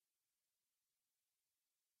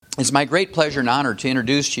It's my great pleasure and honor to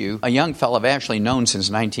introduce to you a young fellow I've actually known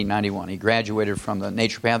since 1991. He graduated from the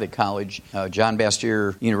Naturopathic College, John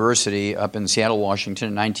Bastyr University up in Seattle, Washington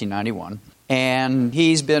in 1991. And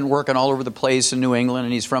he's been working all over the place in New England,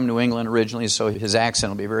 and he's from New England originally, so his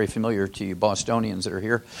accent will be very familiar to you Bostonians that are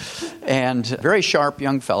here. And very sharp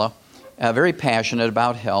young fellow. Very passionate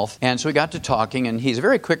about health. And so we got to talking, and he's a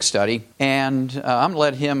very quick study. And I'm going to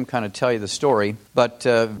let him kind of tell you the story. But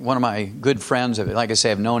one of my good friends, like I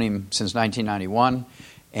say, I've known him since 1991.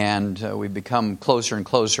 And we've become closer and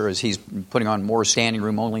closer as he's putting on more standing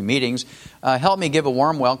room only meetings. Help me give a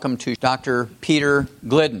warm welcome to Dr. Peter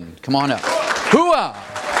Glidden. Come on up. Hooah!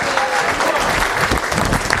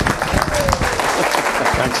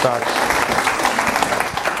 Thanks, Doc.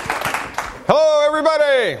 Hello,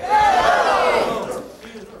 everybody.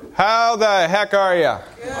 How the heck are you?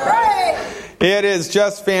 Great. It is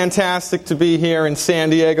just fantastic to be here in San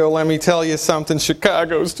Diego. Let me tell you something.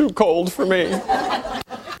 Chicago's too cold for me.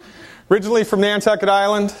 Originally from Nantucket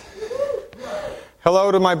Island.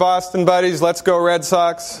 Hello to my Boston buddies. Let's go Red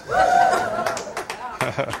Sox.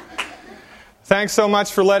 Thanks so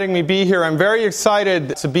much for letting me be here. I'm very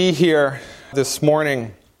excited to be here this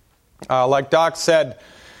morning. Like Doc said,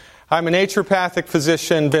 I'm a naturopathic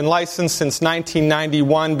physician, been licensed since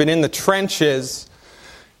 1991, been in the trenches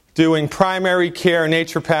doing primary care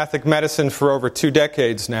naturopathic medicine for over 2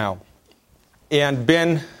 decades now, and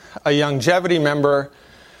been a longevity member,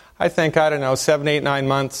 I think, 7, 8, 9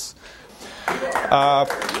 months.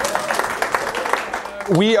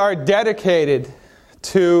 We are dedicated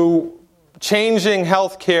to changing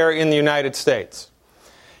healthcare in the United States.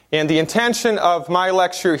 And the intention of my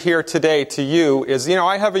lecture here today to you is,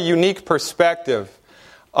 I have a unique perspective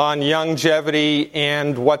on longevity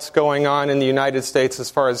and what's going on in the United States as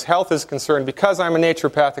far as health is concerned because I'm a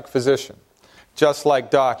naturopathic physician, just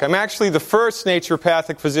like Doc. I'm actually the first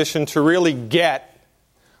naturopathic physician to really get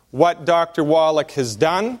what Dr. Wallach has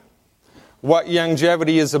done, what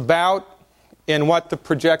longevity is about, and what the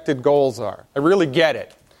projected goals are. I really get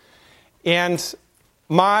it. And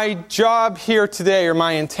my job here today, or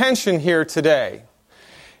my intention here today,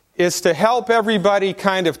 is to help everybody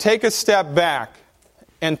kind of take a step back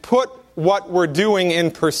and put what we're doing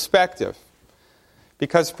in perspective.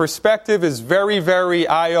 Because perspective is very, very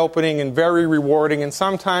eye-opening and very rewarding. And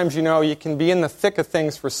sometimes, you can be in the thick of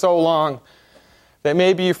things for so long that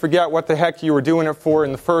maybe you forget what the heck you were doing it for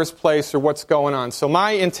in the first place or what's going on. So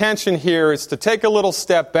my intention here is to take a little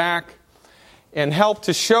step back and help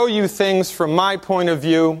to show you things from my point of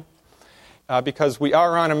view, because we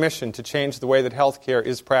are on a mission to change the way that healthcare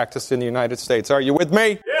is practiced in the United States. Are you with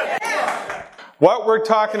me? Yeah. What we're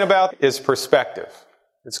talking about is perspective.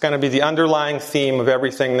 It's going to be the underlying theme of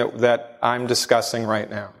everything that I'm discussing right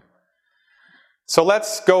now. So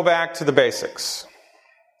let's go back to the basics.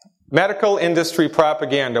 Medical industry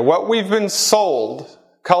propaganda. What we've been sold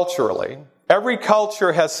culturally. Every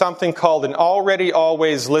culture has something called an already,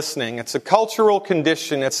 always listening. It's a cultural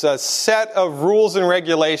condition. It's a set of rules and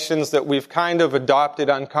regulations that we've kind of adopted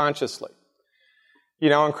unconsciously.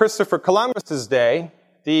 In Christopher Columbus's day,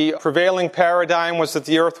 the prevailing paradigm was that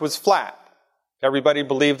the earth was flat. Everybody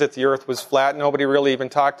believed that the earth was flat. Nobody really even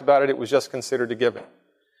talked about it. It was just considered a given.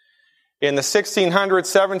 In the 1600s,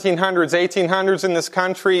 1700s, 1800s in this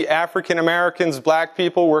country, African Americans, black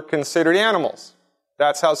people were considered animals.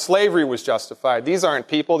 That's how slavery was justified. These aren't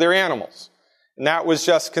people, they're animals. And that was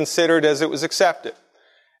just considered as it was accepted.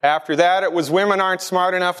 After that, it was women aren't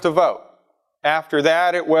smart enough to vote. After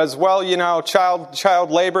that, it was, child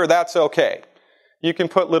labor, that's okay. You can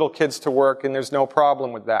put little kids to work and there's no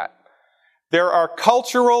problem with that. There are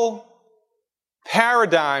cultural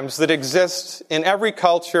paradigms that exist in every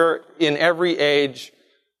culture, in every age.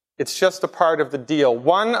 It's just a part of the deal.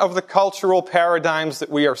 One of the cultural paradigms that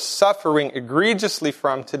we are suffering egregiously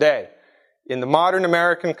from today in the modern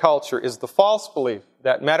American culture is the false belief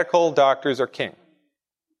that medical doctors are king.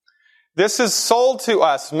 This is sold to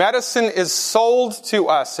us. Medicine is sold to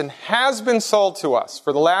us and has been sold to us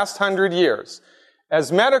for the last 100 years.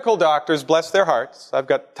 As medical doctors, bless their hearts, I've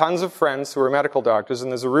got tons of friends who are medical doctors,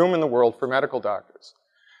 and there's a room in the world for medical doctors.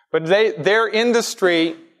 But their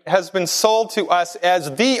industry has been sold to us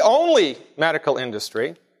as the only medical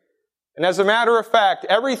industry. And as a matter of fact,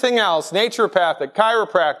 everything else, naturopathic,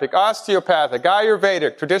 chiropractic, osteopathic,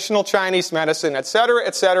 Ayurvedic, traditional Chinese medicine, etc.,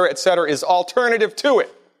 is alternative to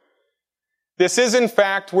it. This is, in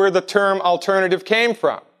fact, where the term alternative came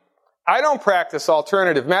from. I don't practice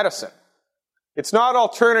alternative medicine. It's not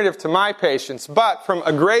alternative to my patients, but from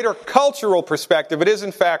a greater cultural perspective, it is,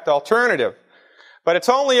 in fact, alternative. But it's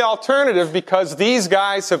only alternative because these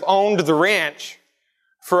guys have owned the ranch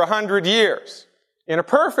for 100 years. In a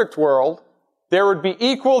perfect world, there would be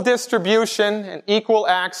equal distribution and equal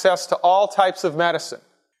access to all types of medicine.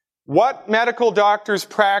 What medical doctors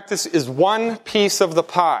practice is one piece of the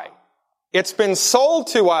pie. It's been sold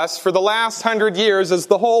to us for the last 100 years as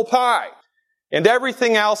the whole pie. And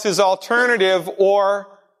everything else is alternative or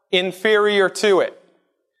inferior to it.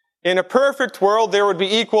 In a perfect world, there would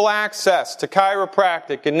be equal access to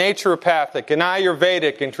chiropractic and naturopathic and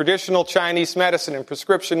Ayurvedic and traditional Chinese medicine and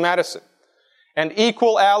prescription medicine. And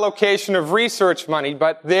equal allocation of research money,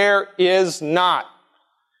 but there is not.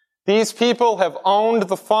 These people have owned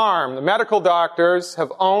the farm. The medical doctors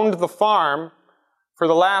have owned the farm for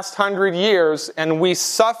the last 100 years, and we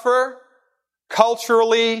suffer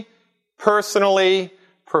culturally, personally,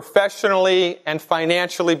 professionally, and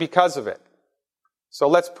financially because of it. So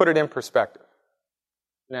let's put it in perspective.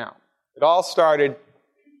 Now, it all started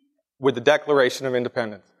with the Declaration of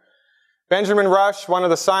Independence. Benjamin Rush, one of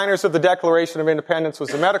the signers of the Declaration of Independence,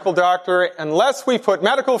 was a medical doctor. Unless we put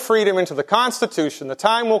medical freedom into the Constitution, the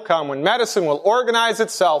time will come when medicine will organize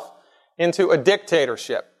itself into a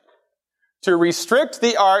dictatorship. To restrict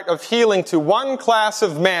the art of healing to one class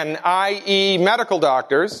of men, i.e. medical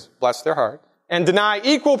doctors, bless their heart, and deny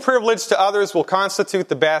equal privilege to others will constitute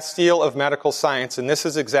the Bastille of medical science, and this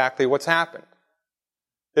is exactly what's happened.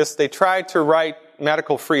 They tried to write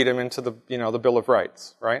medical freedom into the Bill of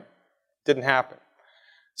Rights, right? Didn't happen.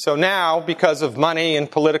 So now, because of money and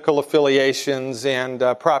political affiliations and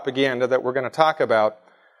propaganda that we're going to talk about,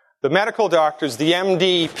 the medical doctors, the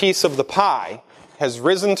MD piece of the pie, has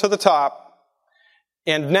risen to the top,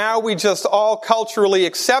 and now we just all culturally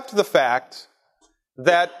accept the fact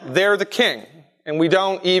that they're the king, and we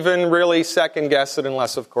don't even really second guess it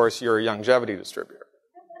unless, of course, you're a longevity distributor.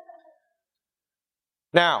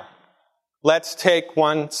 Now, let's take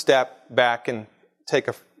one step back and take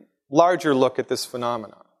a larger look at this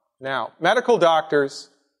phenomenon. Now, medical doctors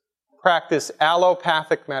practice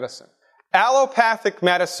allopathic medicine. Allopathic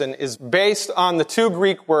medicine is based on the two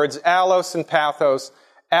Greek words allos and pathos,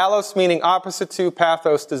 allos meaning opposite to,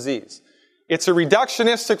 pathos disease. It's a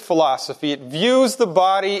reductionistic philosophy. It views the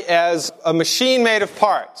body as a machine made of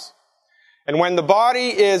parts. And when the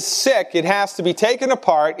body is sick, it has to be taken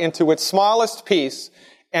apart into its smallest piece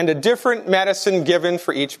and a different medicine given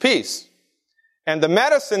for each piece. And the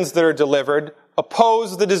medicines that are delivered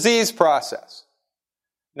oppose the disease process.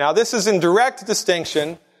 Now, this is in direct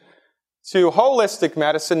distinction to holistic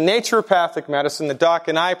medicine, naturopathic medicine that Doc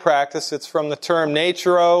and I practice. It's from the term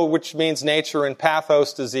naturo, which means nature, and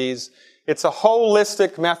pathos, disease. It's a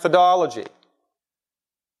holistic methodology.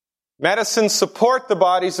 Medicines support the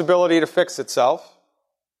body's ability to fix itself.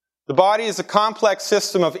 The body is a complex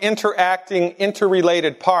system of interacting,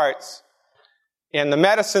 interrelated parts, and the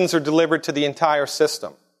medicines are delivered to the entire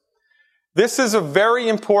system. This is a very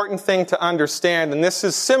important thing to understand, and this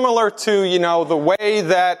is similar to, the way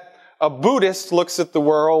that a Buddhist looks at the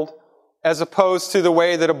world as opposed to the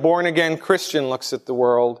way that a born-again Christian looks at the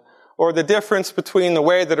world, or the difference between the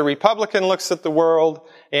way that a Republican looks at the world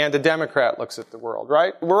and a Democrat looks at the world,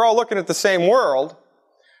 right? We're all looking at the same world,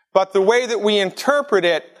 but the way that we interpret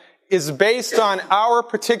it is based on our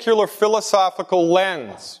particular philosophical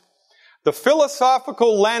lens. The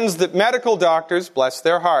philosophical lens that medical doctors, bless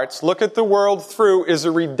their hearts, look at the world through is a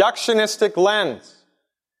reductionistic lens.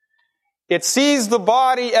 It sees the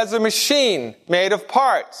body as a machine made of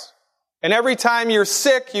parts. And every time you're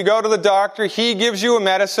sick, you go to the doctor, he gives you a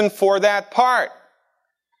medicine for that part.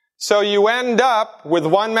 So you end up with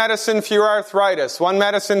one medicine for your arthritis, one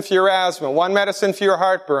medicine for your asthma, one medicine for your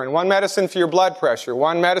heartburn, one medicine for your blood pressure,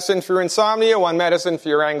 one medicine for your insomnia, one medicine for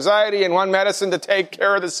your anxiety, and one medicine to take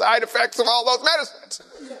care of the side effects of all those medicines.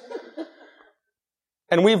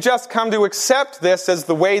 And we've just come to accept this as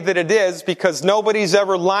the way that it is because nobody's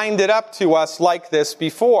ever lined it up to us like this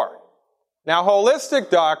before. Now, holistic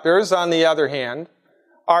doctors, on the other hand,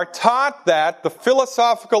 are taught that the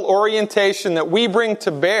philosophical orientation that we bring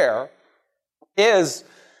to bear is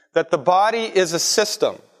that the body is a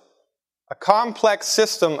system, a complex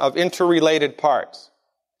system of interrelated parts,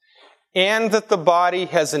 and that the body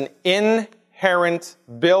has an inherent,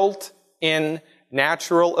 built-in,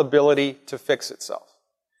 natural ability to fix itself.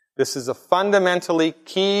 This is a fundamentally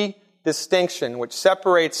key distinction which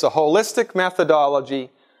separates a holistic methodology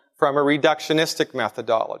from a reductionistic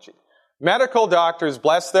methodology. Medical doctors,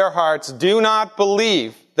 bless their hearts, do not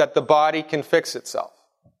believe that the body can fix itself.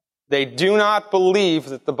 They do not believe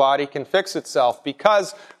that the body can fix itself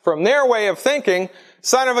because, from their way of thinking,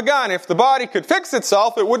 son of a gun, if the body could fix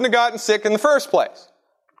itself, it wouldn't have gotten sick in the first place.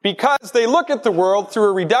 Because they look at the world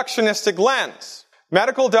through a reductionistic lens.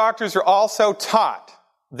 Medical doctors are also taught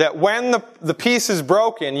that when the piece is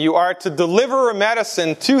broken, you are to deliver a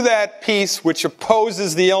medicine to that piece which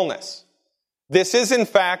opposes the illness. This is, in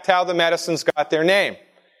fact, how the medicines got their name.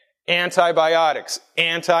 Antibiotics,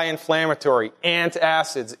 anti-inflammatory,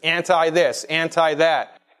 antacids, anti-this,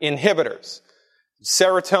 anti-that, inhibitors,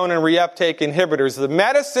 serotonin reuptake inhibitors. The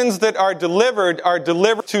medicines that are delivered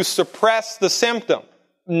to suppress the symptom,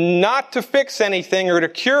 not to fix anything or to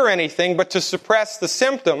cure anything, but to suppress the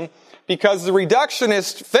symptom, because the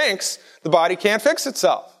reductionist thinks the body can't fix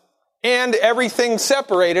itself and everything's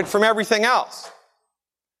separated from everything else.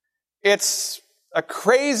 It's a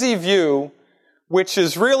crazy view which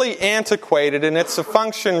is really antiquated, and it's a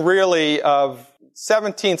function really of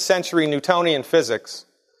 17th century Newtonian physics,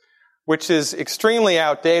 which is extremely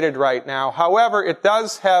outdated right now. However, it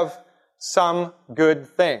does have some good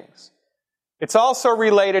things. It's also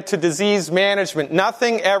related to disease management.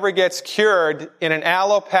 Nothing ever gets cured in an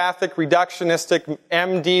allopathic, reductionistic,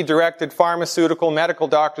 MD-directed pharmaceutical medical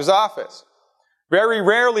doctor's office. Very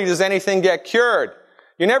rarely does anything get cured.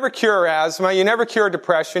 You never cure asthma, you never cure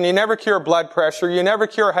depression, you never cure blood pressure, you never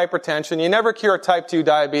cure hypertension, you never cure type 2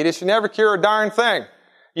 diabetes, you never cure a darn thing.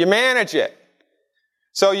 You manage it.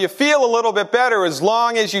 So you feel a little bit better as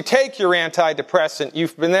long as you take your antidepressant,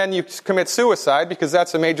 and then you commit suicide, because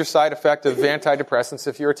that's a major side effect of antidepressants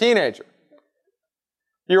if you're a teenager.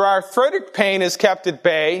 Your arthritic pain is kept at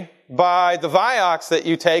bay by the Vioxx that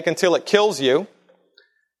you take until it kills you.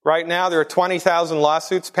 Right now there are 20,000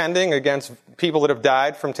 lawsuits pending against people that have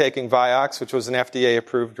died from taking Vioxx, which was an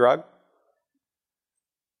FDA-approved drug.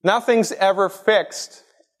 Nothing's ever fixed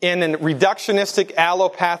in a reductionistic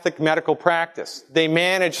allopathic medical practice. They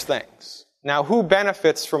manage things. Now, who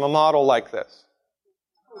benefits from a model like this?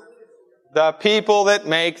 The people that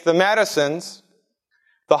make the medicines,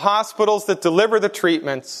 the hospitals that deliver the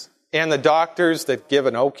treatments, and the doctors that give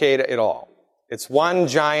an okay to it all. It's one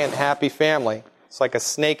giant happy family. It's like a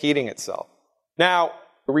snake eating itself. Now,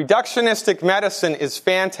 reductionistic medicine is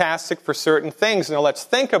fantastic for certain things. Now, let's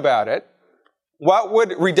think about it. What would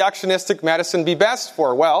reductionistic medicine be best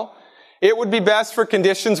for? Well, it would be best for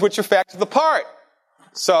conditions which affect the part.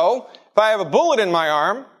 So, if I have a bullet in my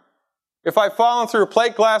arm, if I've fallen through a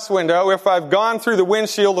plate glass window, if I've gone through the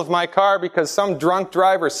windshield of my car because some drunk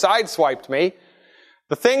driver sideswiped me,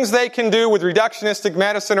 the things they can do with reductionistic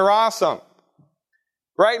medicine are awesome.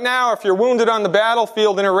 Right now, if you're wounded on the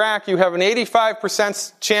battlefield in Iraq, you have an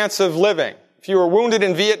 85% chance of living. If you were wounded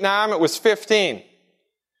in Vietnam, it was 15.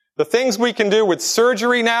 The things we can do with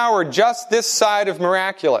surgery now are just this side of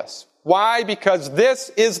miraculous. Why? Because this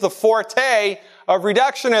is the forte of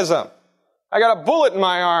reductionism. I got a bullet in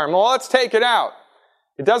my arm. Well, let's take it out.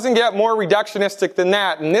 It doesn't get more reductionistic than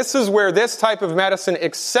that. And this is where this type of medicine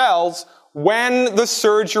excels when the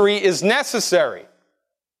surgery is necessary.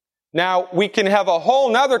 Now, we can have a whole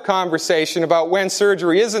nother conversation about when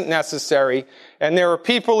surgery isn't necessary, and there are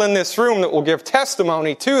people in this room that will give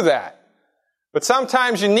testimony to that. But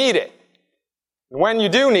sometimes you need it. And when you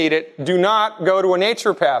do need it, do not go to a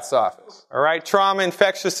naturopath's office. All right? Trauma,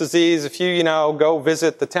 infectious disease, if you go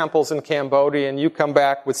visit the temples in Cambodia and you come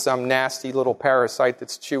back with some nasty little parasite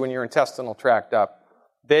that's chewing your intestinal tract up,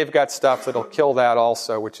 they've got stuff that'll kill that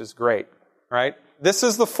also, which is great. Right? This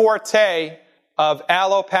is the forte of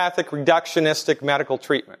allopathic reductionistic medical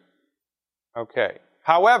treatment. Okay.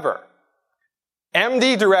 However,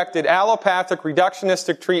 MD-directed allopathic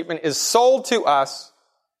reductionistic treatment is sold to us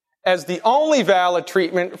as the only valid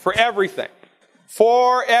treatment for everything.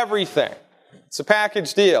 For everything. It's a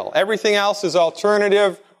package deal. Everything else is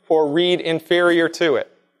alternative or read inferior to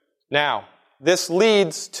it. Now, this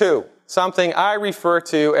leads to something I refer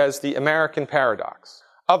to as the American paradox.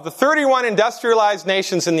 Of the 31 industrialized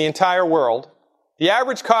nations in the entire world, the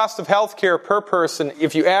average cost of health care per person,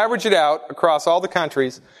 if you average it out across all the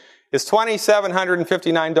countries, is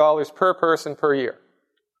 $2,759 per person per year.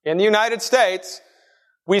 In the United States,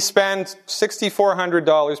 we spend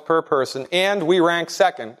 $6,400 per person, and we rank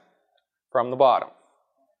second from the bottom.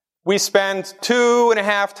 We spend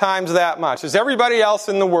 2.5 times that much as everybody else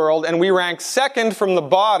in the world, and we rank second from the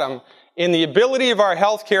bottom in the ability of our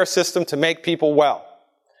healthcare system to make people well.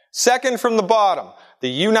 Second from the bottom, the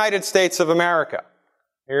United States of America.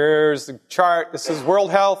 Here's the chart. This is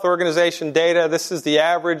World Health Organization data. This is the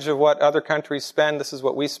average of what other countries spend. This is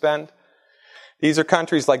what we spend. These are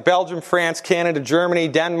countries like Belgium, France, Canada, Germany,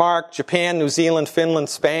 Denmark, Japan, New Zealand, Finland,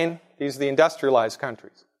 Spain. These are the industrialized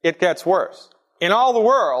countries. It gets worse. In all the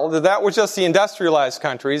world, that was just the industrialized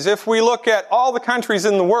countries. If we look at all the countries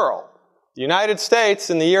in the world, the United States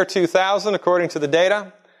in the year 2000, according to the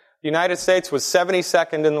data, the United States was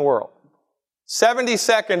 72nd in the world.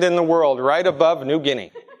 72nd in the world, right above New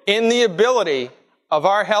Guinea, in the ability of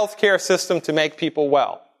our healthcare system to make people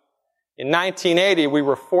well. In 1980, we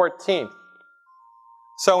were 14th.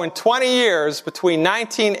 So in 20 years, between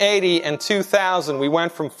 1980 and 2000, we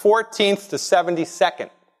went from 14th to 72nd.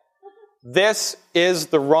 This is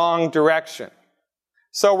the wrong direction.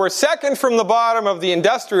 So we're second from the bottom of the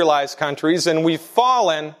industrialized countries, and we've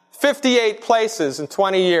fallen 58 places in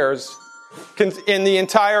 20 years in the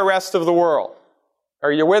entire rest of the world.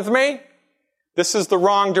 Are you with me? This is the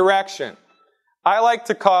wrong direction. I like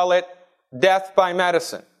to call it death by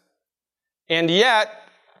medicine. And yet,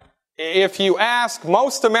 if you ask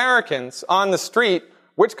most Americans on the street,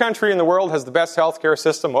 which country in the world has the best healthcare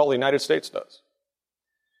system? Well, the United States does.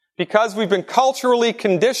 Because we've been culturally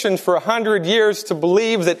conditioned for 100 years to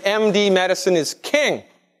believe that MD medicine is king.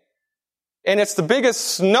 And it's the biggest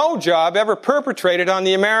snow job ever perpetrated on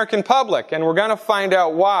the American public. And we're going to find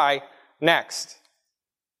out why next.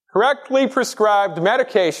 Correctly prescribed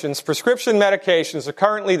medications, prescription medications, are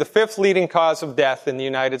currently the 5th leading cause of death in the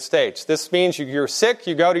United States. This means you're sick,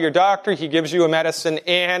 you go to your doctor, he gives you a medicine,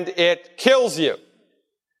 and it kills you.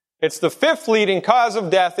 It's the 5th leading cause of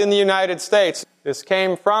death in the United States. This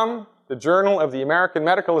came from the Journal of the American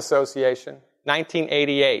Medical Association,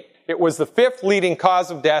 1988. It was the 5th leading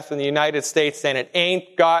cause of death in the United States, and it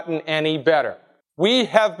ain't gotten any better. We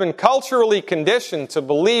have been culturally conditioned to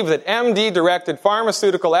believe that MD-directed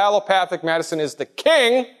pharmaceutical allopathic medicine is the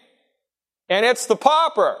king, and it's the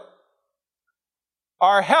pauper.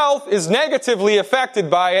 Our health is negatively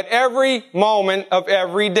affected by it every moment of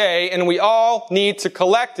every day, and we all need to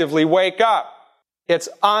collectively wake up. It's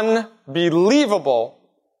unbelievable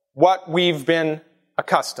what we've been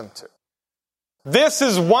accustomed to. This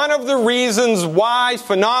is one of the reasons why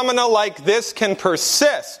phenomena like this can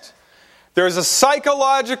persist. There's a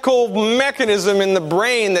psychological mechanism in the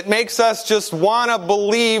brain that makes us just want to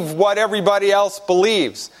believe what everybody else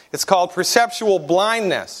believes. It's called perceptual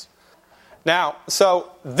blindness. Now, so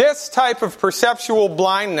this type of perceptual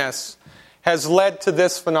blindness has led to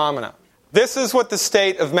this phenomena. This is what the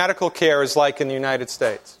state of medical care is like in the United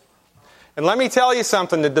States. And let me tell you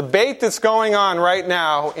something, the debate that's going on right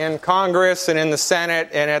now in Congress and in the Senate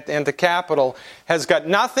and at the Capitol has got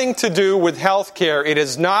nothing to do with health care. It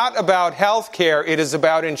is not about health care, it is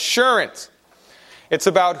about insurance. It's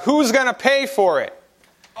about who's going to pay for it.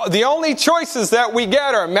 The only choices that we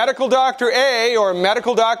get are medical doctor A or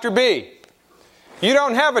medical doctor B. You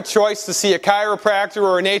don't have a choice to see a chiropractor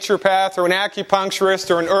or a naturopath or an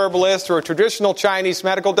acupuncturist or an herbalist or a traditional Chinese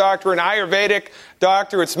medical doctor, an Ayurvedic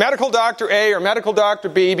doctor. It's medical doctor A or medical doctor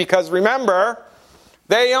B because remember,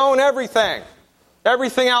 they own everything.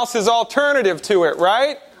 Everything else is alternative to it,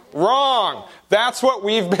 right? Wrong. That's what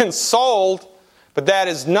we've been sold, but that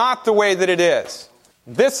is not the way that it is.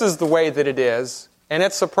 This is the way that it is, and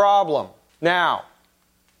it's a problem. Now,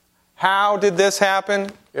 how did this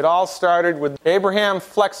happen? It all started with Abraham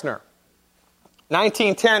Flexner.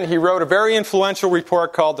 1910, he wrote a very influential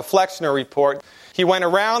report called the Flexner Report. He went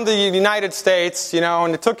around the United States,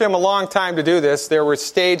 and it took him a long time to do this. There were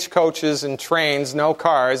stagecoaches and trains, no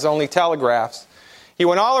cars, only telegraphs. He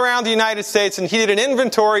went all around the United States and he did an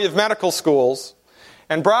inventory of medical schools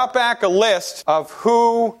and brought back a list of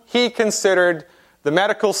who he considered the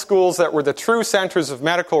medical schools that were the true centers of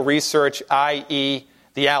medical research, i.e.,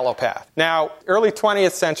 the allopath. Now, early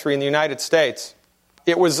 20th century in the United States,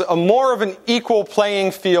 it was more of an equal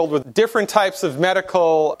playing field with different types of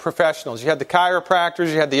medical professionals. You had the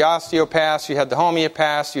chiropractors, you had the osteopaths, you had the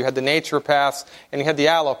homeopaths, you had the naturopaths, and you had the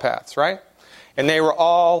allopaths, right? And they were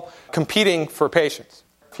all competing for patients.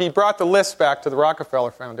 He brought the list back to the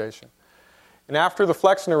Rockefeller Foundation. And after the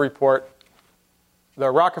Flexner Report, the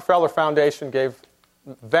Rockefeller Foundation gave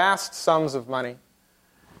vast sums of money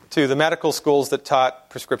to the medical schools that taught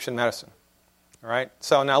prescription medicine. All right?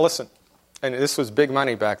 So now listen, and this was big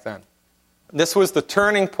money back then. This was the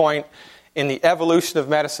turning point in the evolution of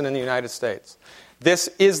medicine in the United States. This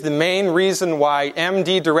is the main reason why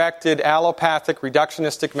MD-directed allopathic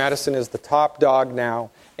reductionistic medicine is the top dog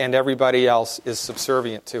now, and everybody else is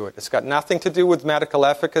subservient to it. It's got nothing to do with medical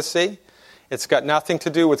efficacy. It's got nothing to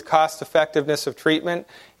do with cost-effectiveness of treatment.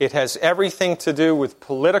 It has everything to do with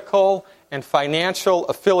political and financial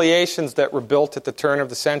affiliations that were built at the turn of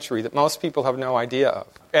the century that most people have no idea of.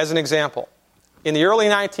 As an example, in the early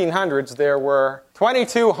 1900s, there were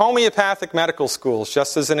 22 homeopathic medical schools,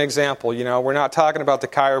 just as an example. We're not talking about the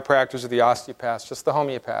chiropractors or the osteopaths, just the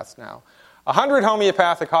homeopaths now. 100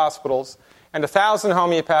 homeopathic hospitals and 1,000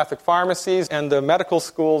 homeopathic pharmacies, and the medical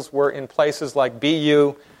schools were in places like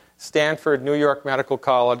BU, Stanford, New York Medical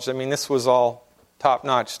College. I mean, this was all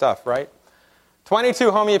top-notch stuff, right?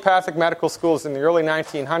 22 homeopathic medical schools in the early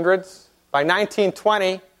 1900s. By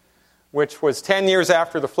 1920, which was 10 years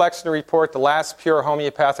after the Flexner Report, the last pure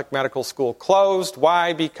homeopathic medical school closed.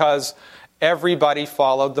 Why? Because everybody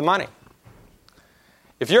followed the money.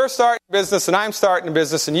 If you're starting a business and I'm starting a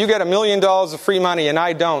business and you get $1 million of free money and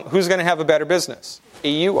I don't, who's going to have a better business?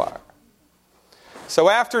 You are. So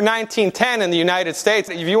after 1910 in the United States,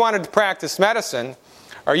 if you wanted to practice medicine,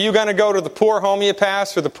 are you going to go to the poor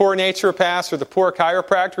homeopaths or the poor naturopaths or the poor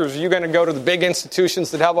chiropractors, or are you going to go to the big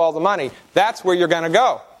institutions that have all the money? That's where you're going to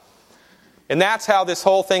go. And that's how this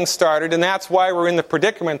whole thing started, and that's why we're in the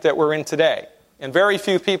predicament that we're in today. And very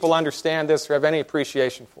few people understand this or have any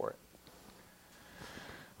appreciation for it.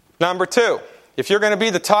 Number two, if you're going to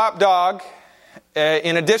be the top dog,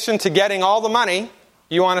 in addition to getting all the money,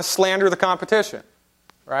 you want to slander the competition,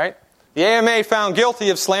 right? The AMA found guilty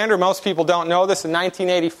of slander. Most people don't know this in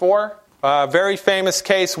 1984. A very famous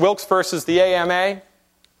case, Wilkes versus the AMA.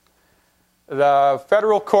 The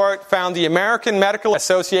federal court found the American Medical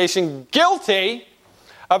Association guilty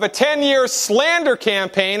of a 10-year slander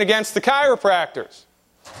campaign against the chiropractors.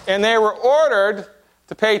 And they were ordered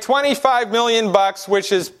to pay $25 million,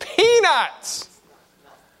 which is peanuts.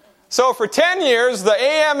 So for 10 years, the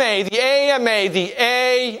AMA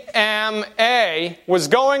was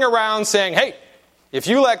going around saying, hey, if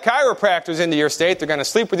you let chiropractors into your state, they're going to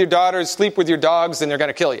sleep with your daughters, sleep with your dogs, and they're going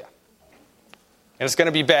to kill you. And it's going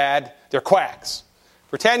to be bad. They're quacks.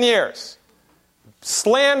 For 10 years,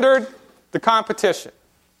 slandered the competition.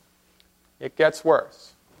 It gets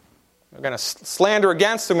worse. We're going to slander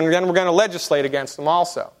against them, and then we're going to legislate against them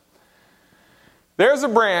also. There's a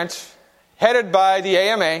branch headed by the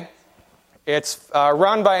AMA. It's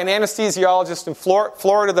run by an anesthesiologist in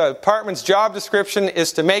Florida. The department's job description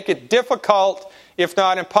is to make it difficult, if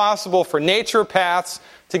not impossible, for naturopaths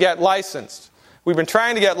to get licensed. We've been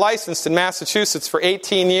trying to get licensed in Massachusetts for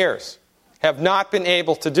 18 years. Have not been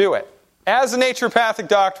able to do it. As a naturopathic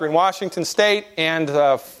doctor in Washington State and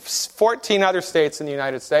 14 other states in the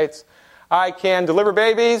United States, I can deliver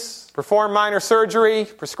babies, perform minor surgery,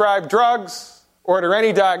 prescribe drugs, order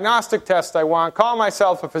any diagnostic test I want, call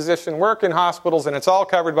myself a physician, work in hospitals, and it's all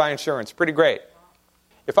covered by insurance. Pretty great.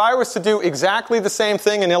 If I was to do exactly the same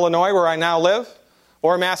thing in Illinois, where I now live,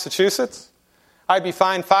 or Massachusetts, I'd be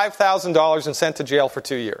fined $5,000 and sent to jail for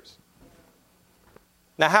 2 years.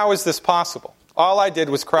 Now, how is this possible? All I did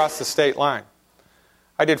was cross the state line.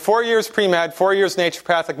 I did 4 years pre-med, 4 years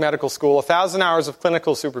naturopathic medical school, 1,000 hours of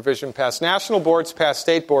clinical supervision, pass national boards, pass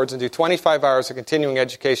state boards, and do 25 hours of continuing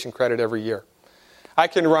education credit every year. I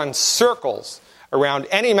can run circles around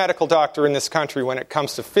any medical doctor in this country when it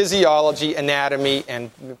comes to physiology, anatomy,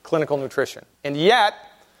 and clinical nutrition. And yet,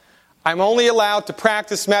 I'm only allowed to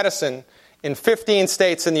practice medicine in 15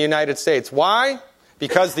 states in the United States. Why?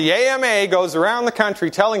 Because the AMA goes around the country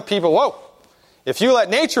telling people, whoa, if you let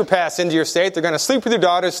naturopaths into your state, they're going to sleep with your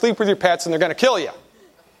daughters, sleep with your pets, and they're going to kill you.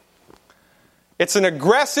 It's an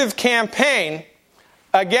aggressive campaign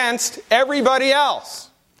against everybody else.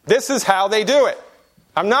 This is how they do it.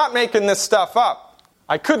 I'm not making this stuff up.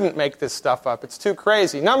 I couldn't make this stuff up. It's too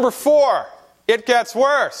crazy. Number 4, it gets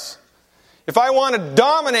worse. If I want to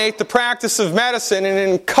dominate the practice of medicine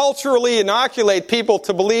and culturally inoculate people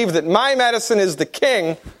to believe that my medicine is the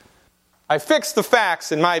king, I fix the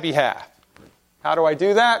facts in my behalf. How do I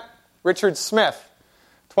do that? Richard Smith,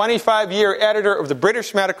 25-year editor of the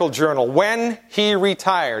British Medical Journal. When he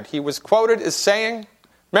retired, he was quoted as saying,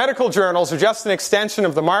 medical journals are just an extension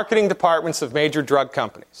of the marketing departments of major drug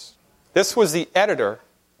companies. This was the editor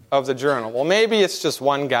of the journal. Well, maybe it's just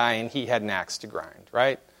one guy and he had an axe to grind,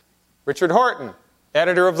 right? Richard Horton,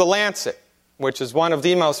 editor of The Lancet, which is one of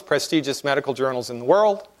the most prestigious medical journals in the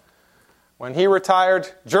world. When he retired,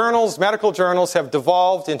 medical journals have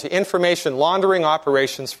devolved into information laundering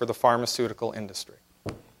operations for the pharmaceutical industry.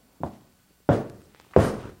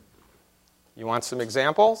 You want some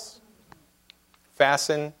examples?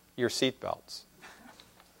 Fasten your seatbelts.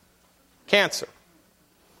 Cancer.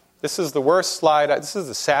 This is the worst slide. This is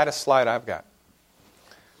the saddest slide I've got.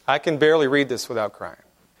 I can barely read this without crying.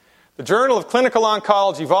 The Journal of Clinical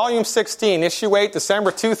Oncology, Volume 16, Issue 8, December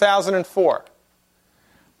 2004.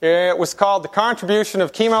 It was called The Contribution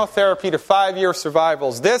of Chemotherapy to 5-Year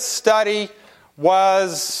Survivals. This study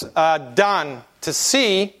was done to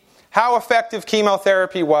see how effective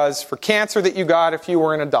chemotherapy was for cancer that you got if you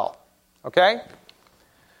were an adult. Okay?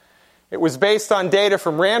 It was based on data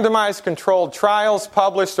from randomized controlled trials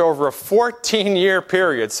published over a 14-year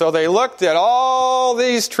period. So they looked at all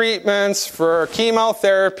these treatments for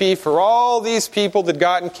chemotherapy for all these people that had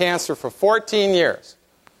gotten cancer for 14 years.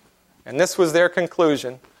 And this was their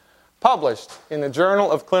conclusion, published in the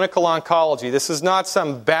Journal of Clinical Oncology. This is not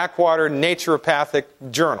some backwater naturopathic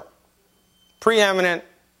journal. Preeminent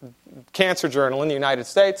cancer journal in the United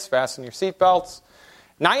States. Fasten your seatbelts.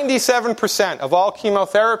 97% of all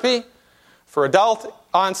chemotherapy for adult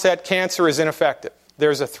onset cancer is ineffective.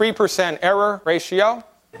 There's a 3% error ratio,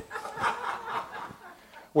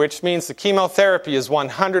 which means the chemotherapy is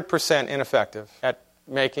 100% ineffective at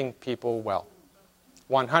making people well.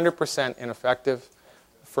 100% ineffective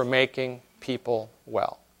for making people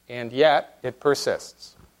well. And yet, it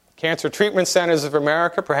persists. Cancer Treatment Centers of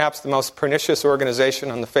America, perhaps the most pernicious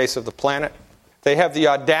organization on the face of the planet, they have the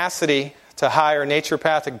audacity to hire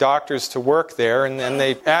naturopathic doctors to work there, and then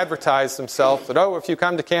they advertise themselves that, if you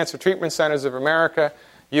come to Cancer Treatment Centers of America,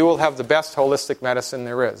 you will have the best holistic medicine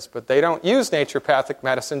there is. But they don't use naturopathic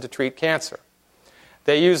medicine to treat cancer.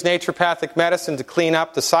 They use naturopathic medicine to clean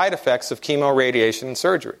up the side effects of chemo, radiation, and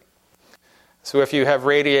surgery. So if you have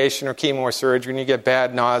radiation or chemo or surgery and you get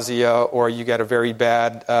bad nausea, or you get a very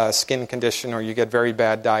bad skin condition, or you get very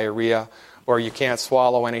bad diarrhea, or you can't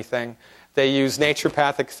swallow anything, they use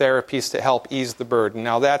naturopathic therapies to help ease the burden.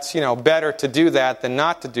 Now that's, better to do that than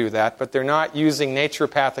not to do that, but they're not using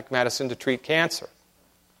naturopathic medicine to treat cancer.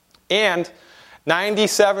 And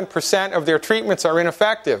 97% of their treatments are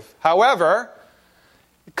ineffective. However,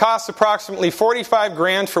 it costs approximately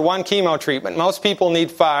 $45,000 for one chemo treatment. Most people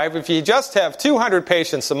need 5. If you just have 200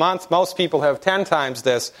 patients a month, most people have 10 times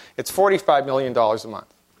this. It's $45 million a month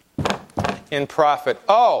in profit.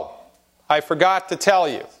 Oh, I forgot to tell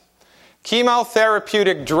you.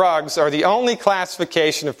 Chemotherapeutic drugs are the only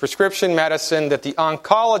classification of prescription medicine that the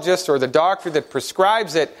oncologist or the doctor that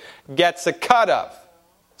prescribes it gets a cut of.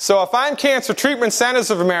 So if I'm Cancer Treatment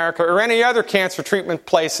Centers of America or any other cancer treatment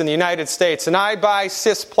place in the United States and I buy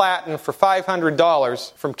cisplatin for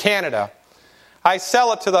 $500 from Canada, I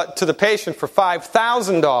sell it to the patient for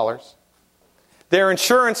 $5,000, their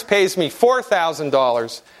insurance pays me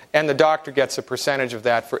 $4,000, and the doctor gets a percentage of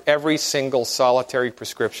that for every single solitary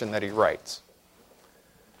prescription that he writes.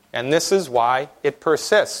 And this is why it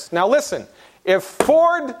persists. Now listen, if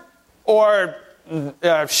Ford or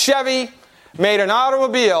Chevy made an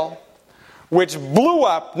automobile which blew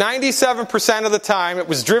up 97% of the time it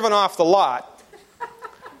was driven off the lot,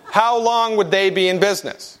 how long would they be in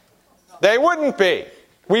business? They wouldn't be.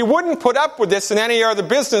 We wouldn't put up with this in any other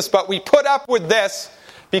business, but we put up with this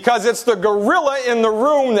because it's the gorilla in the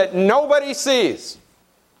room that nobody sees.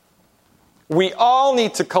 We all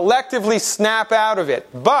need to collectively snap out of it,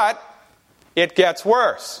 but it gets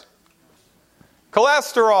worse.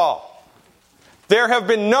 Cholesterol. There have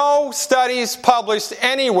been no studies published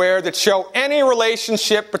anywhere that show any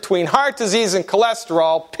relationship between heart disease and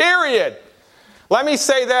cholesterol, period. Let me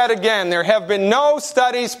say that again. There have been no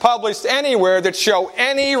studies published anywhere that show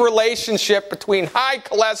any relationship between high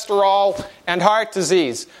cholesterol and heart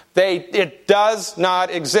disease. It does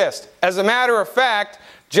not exist. As a matter of fact,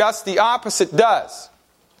 just the opposite does.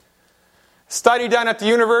 A study done at the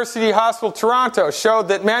University Hospital Toronto showed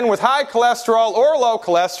that men with high cholesterol or low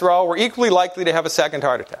cholesterol were equally likely to have a second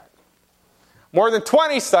heart attack. More than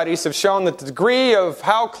 20 studies have shown that the degree of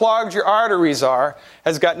how clogged your arteries are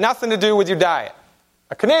has got nothing to do with your diet.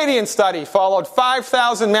 A Canadian study followed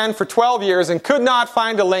 5,000 men for 12 years and could not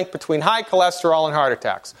find a link between high cholesterol and heart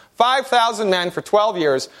attacks. 5,000 men for 12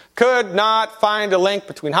 years could not find a link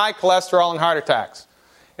between high cholesterol and heart attacks.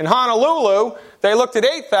 In Honolulu, they looked at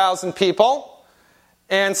 8,000 people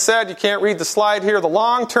and said, you can't read the slide here, the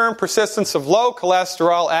long-term persistence of low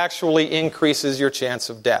cholesterol actually increases your chance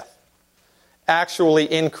of death.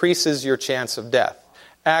 Actually increases your chance of death.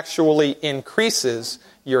 Actually increases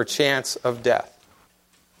your chance of death.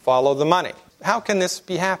 Follow the money. How can this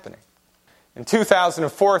be happening? In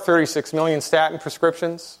 2004, 36 million statin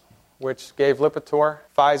prescriptions, which gave Lipitor.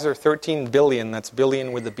 Pfizer, 13 billion, that's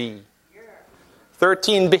billion with a B.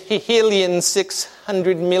 $13 billion,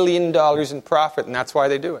 $600 million in profit, and that's why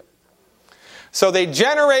they do it. So they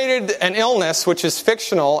generated an illness which is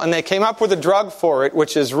fictional, and they came up with a drug for it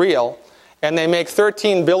which is real, and they make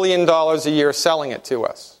 $13 billion a year selling it to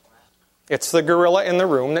us. It's the gorilla in the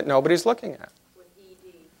room that nobody's looking at.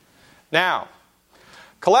 Now,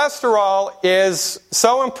 cholesterol is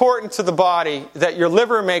so important to the body that your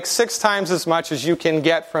liver makes 6 times as much as you can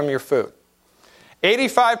get from your food.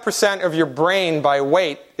 85% of your brain by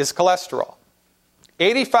weight is cholesterol.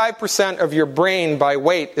 85% of your brain by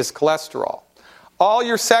weight is cholesterol. All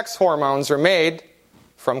your sex hormones are made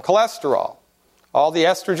from cholesterol. All the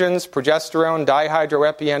estrogens, progesterone,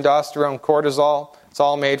 dihydroepiandrosterone, cortisol, it's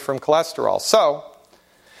all made from cholesterol. So,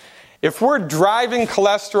 if we're driving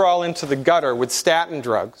cholesterol into the gutter with statin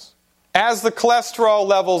drugs, as the cholesterol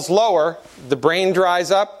levels lower, the brain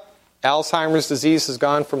dries up. Alzheimer's disease has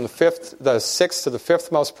gone from the 6th to the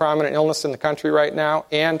 5th most prominent illness in the country right now,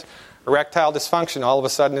 and Erectile dysfunction all of a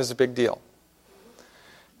sudden is a big deal.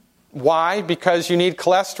 Why? Because you need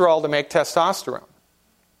cholesterol to make testosterone.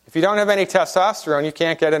 If you don't have any testosterone, you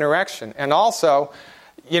can't get an erection. And also,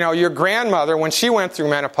 your grandmother, when she went through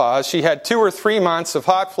menopause, she had 2 or 3 months of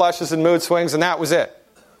hot flushes and mood swings, and that was it.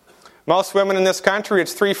 Most women in this country,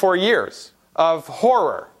 it's 3-4 years of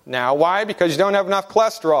horror. Now, why? Because you don't have enough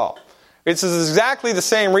cholesterol. This is exactly the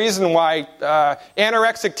same reason why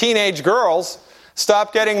anorexic teenage girls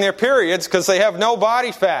stop getting their periods, because they have no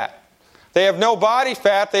body fat. They have no body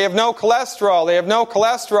fat, they have no cholesterol. They have no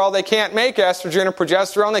cholesterol, they can't make estrogen or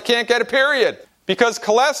progesterone, they can't get a period. Because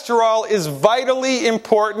cholesterol is vitally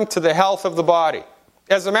important to the health of the body.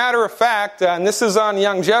 As a matter of fact, and this is on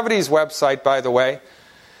Longevity's website, by the way,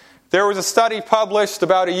 there was a study published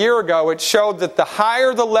about a year ago. It showed that the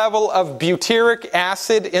higher the level of butyric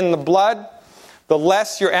acid in the blood, the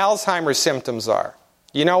less your Alzheimer's symptoms are.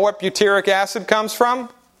 You know what butyric acid comes from?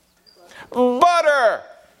 Butter!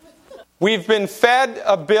 We've been fed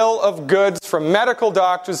a bill of goods from medical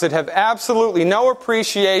doctors that have absolutely no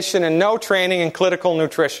appreciation and no training in clinical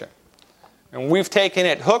nutrition. And we've taken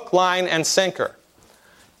it hook, line, and sinker.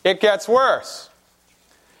 It gets worse.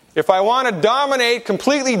 If I want to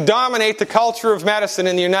completely dominate the culture of medicine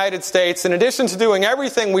in the United States, in addition to doing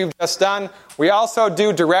everything we've just done, we also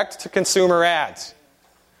do direct-to-consumer ads.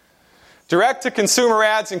 Direct-to-consumer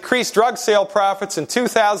ads increased drug sale profits in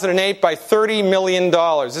 2008 by $30 million.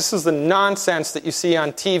 This is the nonsense that you see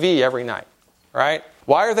on TV every night, right?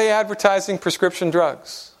 Why are they advertising prescription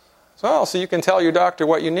drugs? So you can tell your doctor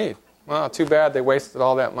what you need. Well, too bad they wasted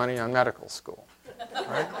all that money on medical school,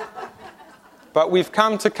 right? But we've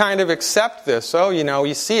come to kind of accept this.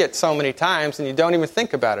 You see it so many times and you don't even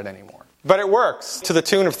think about it anymore. But it works to the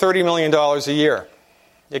tune of $30 million a year.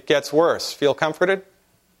 It gets worse. Feel comforted?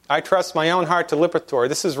 I trust my own heart to Lipitor.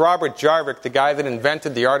 This is Robert Jarvik, the guy that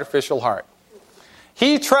invented the artificial heart.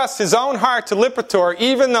 He trusts his own heart to Lipitor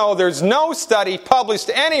even though there's no study published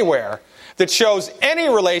anywhere that shows any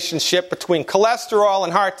relationship between cholesterol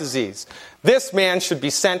and heart disease. This man should be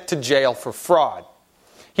sent to jail for fraud.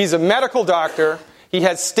 He's a medical doctor. He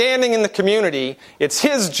has standing in the community. It's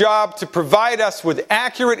his job to provide us with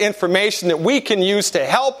accurate information that we can use to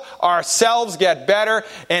help ourselves get better.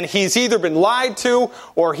 And he's either been lied to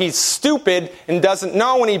or he's stupid and doesn't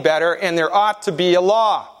know any better, and there ought to be a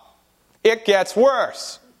law. It gets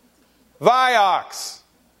worse. Vioxx.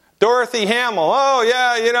 Dorothy Hamill.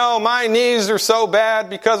 My knees are so bad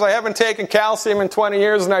because I haven't taken calcium in 20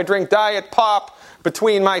 years and I drink diet pop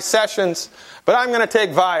between my sessions, but I'm going to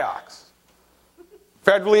take Vioxx.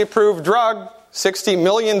 Federally approved drug, $60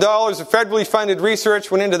 million of federally funded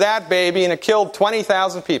research went into that baby and it killed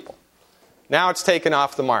 20,000 people. Now it's taken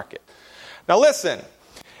off the market. Now listen,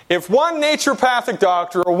 if one naturopathic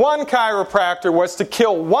doctor or one chiropractor was to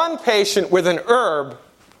kill one patient with an herb,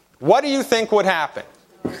 what do you think would happen?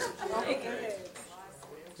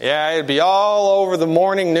 Yeah, it'd be all over the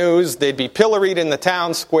morning news, they'd be pilloried in the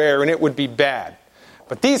town square, and it would be bad.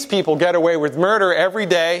 But these people get away with murder every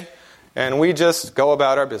day, and we just go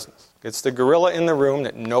about our business. It's the gorilla in the room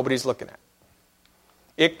that nobody's looking at.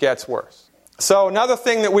 It gets worse. So another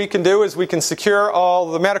thing that we can do is we can secure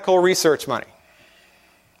all the medical research money.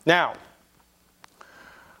 Now,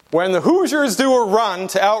 when the Hoosiers do a run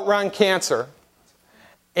to outrun cancer,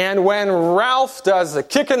 and when Ralph does a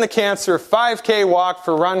Kick in the Cancer 5K walk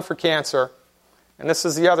for Run for Cancer, and this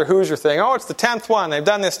is the other Hoosier thing, it's the 10th one. They've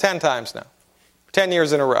done this 10 times now, 10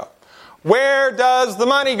 years in a row. Where does the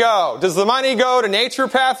money go? Does the money go to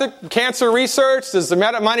naturopathic cancer research? Does the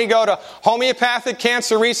money go to homeopathic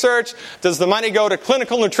cancer research? Does the money go to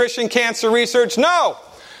clinical nutrition cancer research? No!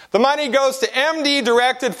 The money goes to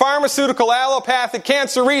MD-directed pharmaceutical allopathic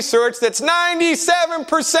cancer research that's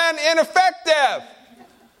 97% ineffective.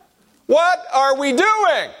 What are we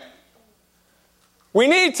doing? We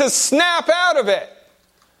need to snap out of it.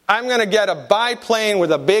 I'm going to get a biplane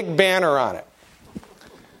with a big banner on it.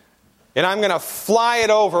 And I'm going to fly it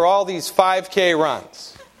over all these 5K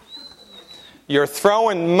runs. You're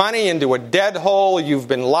throwing money into a dead hole you've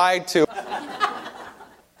been lied to.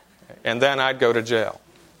 And then I'd go to jail.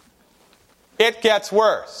 It gets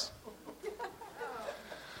worse.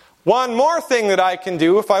 One more thing that I can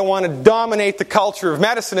do if I want to dominate the culture of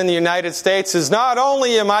medicine in the United States is not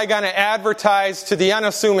only am I going to advertise to the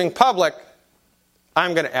unassuming public,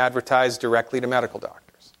 I'm going to advertise directly to medical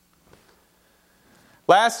doctors.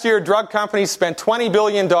 Last year, drug companies spent $20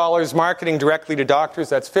 billion marketing directly to doctors.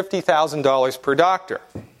 That's $50,000 per doctor.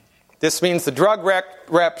 This means the drug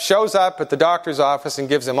rep shows up at the doctor's office and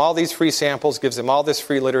gives him all these free samples, gives him all this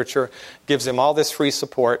free literature, gives him all this free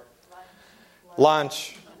support.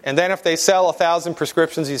 Lunch. And then if they sell 1,000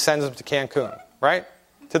 prescriptions, he sends them to Cancun, right?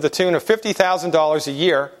 To the tune of $50,000 a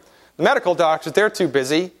year. The medical doctors, they're too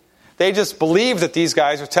busy. They just believe that these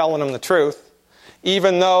guys are telling them the truth,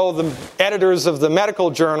 even though the editors of the medical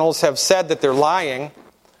journals have said that they're lying.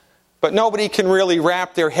 But nobody can really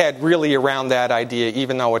wrap their head really around that idea,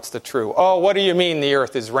 even though it's the truth. Oh, what do you mean the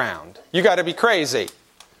earth is round? You got to be crazy.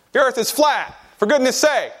 The earth is flat, for goodness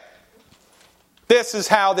sake. This is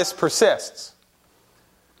how this persists.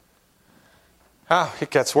 Oh, it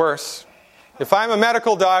gets worse. If I'm a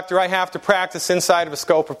medical doctor, I have to practice inside of a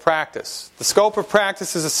scope of practice. The scope of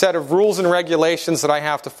practice is a set of rules and regulations that I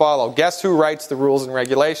have to follow. Guess who writes the rules and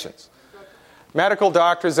regulations? Medical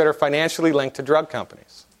doctors that are financially linked to drug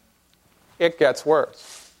companies. It gets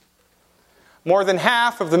worse. More than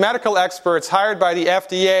half of the medical experts hired by the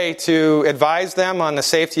FDA to advise them on the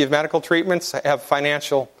safety of medical treatments have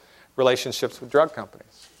financial relationships with drug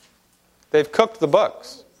companies. They've cooked the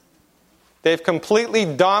books. They've completely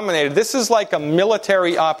dominated. This is like a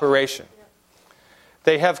military operation.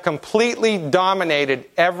 They have completely dominated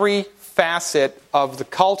every facet of the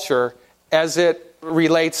culture as it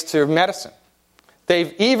relates to medicine.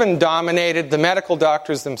 They've even dominated the medical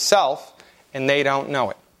doctors themselves, and they don't know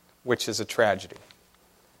it, which is a tragedy.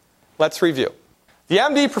 Let's review. The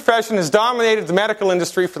MD profession has dominated the medical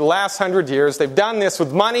industry for the last 100 years. They've done this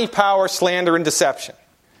with money, power, slander, and deception.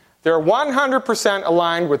 They're 100%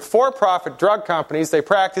 aligned with for-profit drug companies. They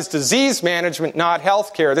practice disease management, not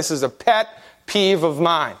health care. This is a pet peeve of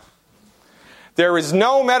mine. There is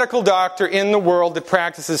no medical doctor in the world that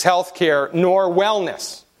practices health care nor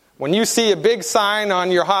wellness. When you see a big sign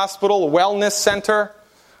on your hospital, a wellness center,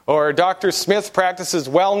 or Dr. Smith practices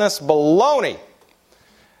wellness, baloney.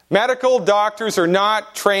 Medical doctors are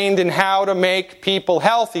not trained in how to make people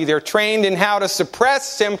healthy. They're trained in how to suppress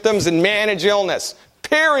symptoms and manage illness.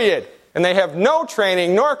 Period. And they have no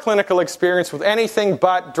training nor clinical experience with anything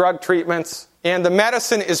but drug treatments. And the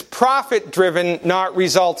medicine is profit-driven, not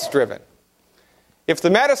results-driven. If the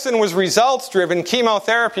medicine was results-driven,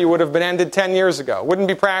 chemotherapy would have been ended 10 years ago. It wouldn't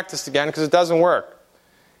be practiced again because it doesn't work.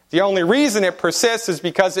 The only reason it persists is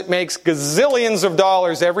because it makes gazillions of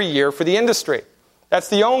dollars every year for the industry. That's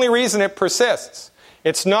the only reason it persists.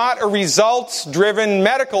 It's not a results-driven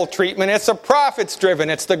medical treatment. It's a profits-driven.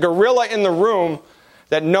 It's the gorilla in the room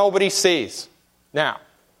that nobody sees. Now,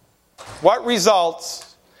 what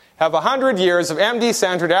results have 100 years of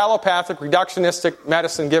MD-centered allopathic reductionistic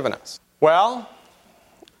medicine given us? Well,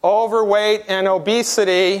 overweight and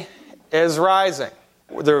obesity is rising.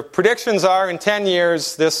 The predictions are in 10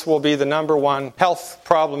 years, this will be the number one health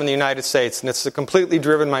problem in the United States, and it's completely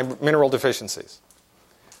driven by mineral deficiencies.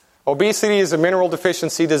 Obesity is a mineral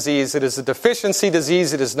deficiency disease. It is a deficiency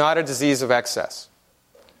disease. It is not a disease of excess.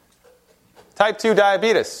 Type 2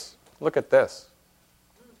 diabetes. Look at this.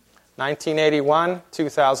 1981,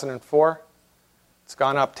 2004. It's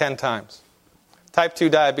gone up 10 times. Type 2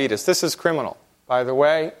 diabetes. This is criminal. By the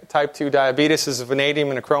way, type 2 diabetes is a vanadium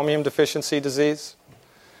and a chromium deficiency disease.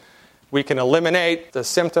 We can eliminate the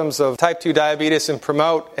symptoms of type 2 diabetes and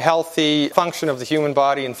promote healthy function of the human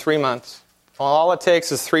body in 3 months. All it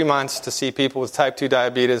takes is 3 months to see people with type 2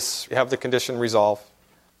 diabetes have the condition resolved.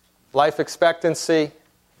 Life expectancy.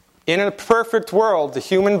 In a perfect world, the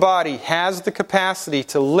human body has the capacity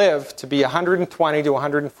to live to be 120 to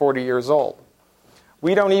 140 years old.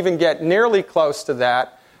 We don't even get nearly close to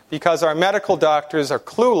that because our medical doctors are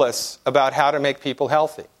clueless about how to make people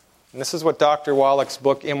healthy. And this is what Dr. Wallach's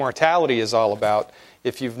book, Immortality, is all about.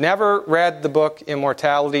 If you've never read the book,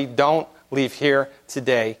 Immortality, don't leave here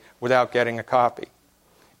today without getting a copy.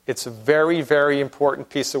 It's a very, very important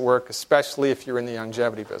piece of work, especially if you're in the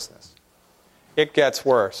longevity business. It gets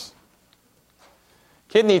worse.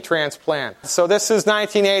 Kidney transplant. So this is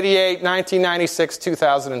 1988, 1996,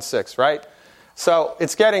 2006, right? So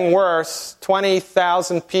it's getting worse.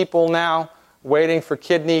 20,000 people now waiting for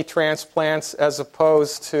kidney transplants as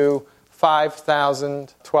opposed to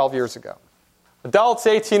 5,000 12 years ago. Adults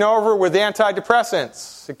 18 over with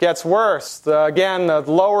antidepressants. It gets worse. Again, the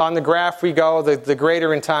lower on the graph we go, the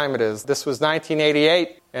greater in time it is. This was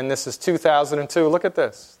 1988, and this is 2002. Look at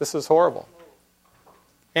this. This is horrible.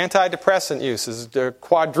 Antidepressant use is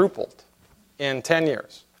quadrupled in 10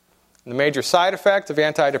 years. And the major side effect of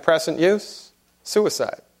antidepressant use,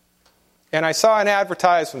 suicide. And I saw an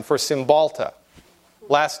advertisement for Cymbalta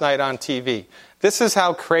last night on TV. This is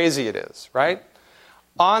how crazy it is, right?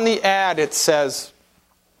 On the ad it says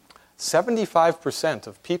 75%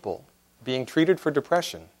 of people being treated for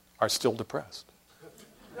depression are still depressed.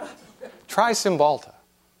 Try Cymbalta,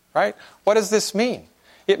 right? What does this mean?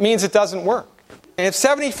 It means it doesn't work. And if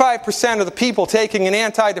 75% of the people taking an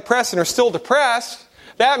antidepressant are still depressed,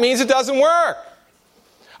 That means it doesn't work.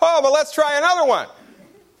 Oh, but let's try another one.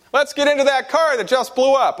 Let's get into that car that just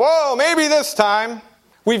blew up. Whoa, maybe this time.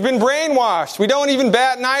 We've been brainwashed. We don't even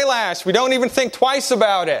bat an eyelash. We don't even think twice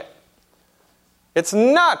about it. It's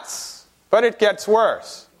nuts, but it gets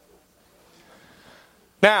worse.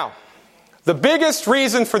 Now, the biggest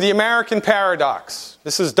reason for the American paradox,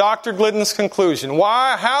 this is Dr. Glidden's conclusion.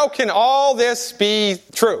 How can all this be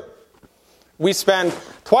true? We spend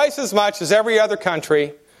twice as much as every other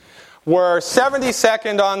country. We're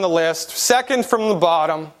 72nd on the list, second from the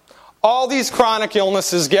bottom. All these chronic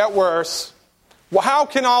illnesses get worse. Well, how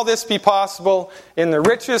can all this be possible in the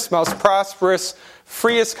richest, most prosperous,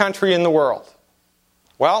 freest country in the world?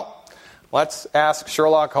 Well, let's ask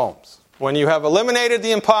Sherlock Holmes. When you have eliminated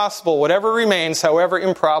the impossible, whatever remains, however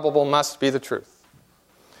improbable, must be the truth.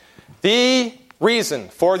 The reason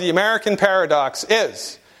for the American paradox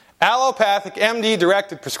is allopathic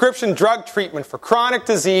MD-directed prescription drug treatment for chronic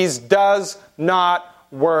disease does not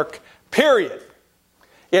work, period.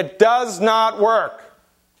 It does not work.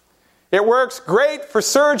 It works great for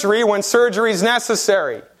surgery when surgery is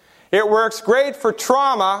necessary. It works great for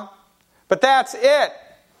trauma, but that's it.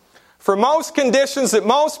 For most conditions that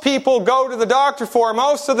most people go to the doctor for,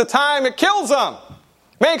 most of the time it kills them,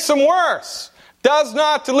 makes them worse, does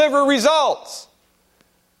not deliver results.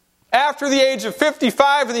 After the age of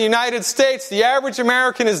 55 in the United States, the average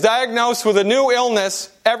American is diagnosed with a new illness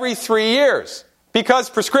every 3 years because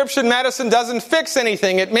prescription medicine doesn't fix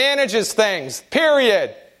anything. It manages things,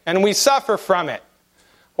 period. And we suffer from it.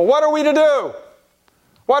 Well, what are we to do?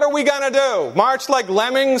 What are we going to do? March like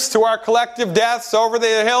lemmings to our collective deaths over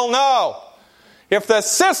the hill? No. If the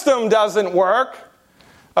system doesn't work,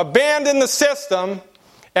 abandon the system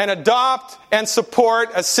and adopt and support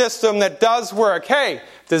a system that does work. Hey,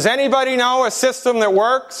 does anybody know a system that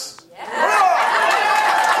works?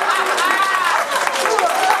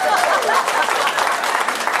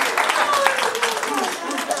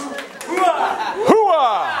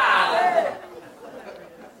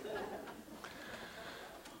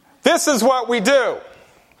 This is what we do.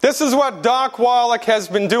 This is what Doc Wallach has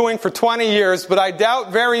been doing for 20 years, but I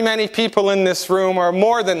doubt very many people in this room, or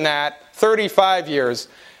more than that, 35 years,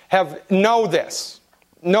 know this.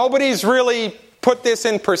 Nobody's really put this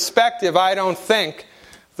in perspective, I don't think,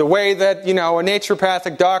 the way that, a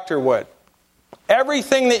naturopathic doctor would.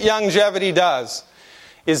 Everything that Youngevity does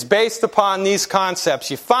is based upon these concepts.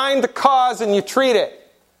 You find the cause and you treat it.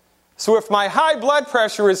 So if my high blood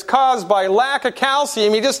pressure is caused by lack of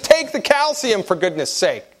calcium, you just take the calcium, for goodness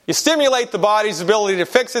sake. You stimulate the body's ability to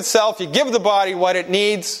fix itself, you give the body what it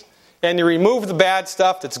needs, and you remove the bad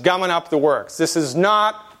stuff that's gumming up the works. This is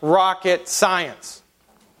not rocket science.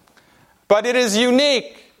 But it is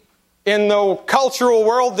unique in the cultural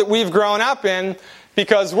world that we've grown up in,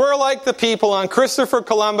 because we're like the people on Christopher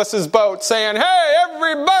Columbus's boat saying, "Hey,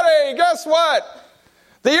 everybody, guess what?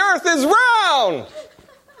 The earth is round!"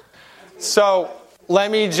 So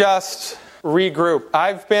let me just regroup.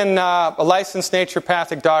 I've been a licensed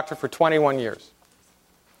naturopathic doctor for 21 years.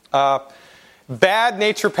 Bad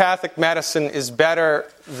naturopathic medicine is better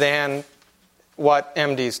than what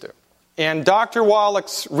MDs do. And Dr.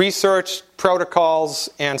 Wallach's research protocols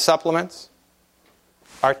and supplements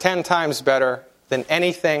are 10 times better than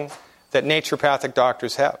anything that naturopathic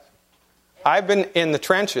doctors have. I've been in the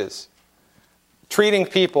trenches treating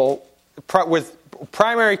people with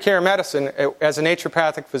primary care medicine as a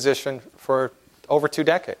naturopathic physician for over 2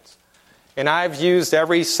 decades. And I've used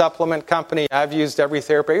every supplement company. I've used every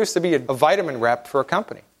therapy. I used to be a vitamin rep for a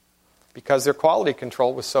company because their quality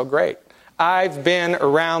control was so great. I've been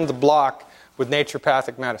around the block with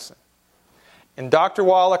naturopathic medicine. And Dr.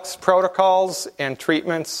 Wallach's protocols and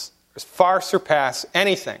treatments far surpass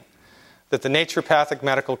anything that the naturopathic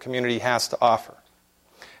medical community has to offer.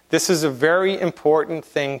 This is a very important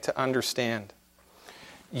thing to understand.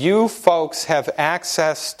 You folks have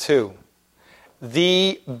access to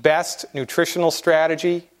the best nutritional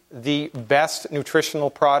strategy, the best nutritional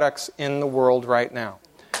products in the world right now.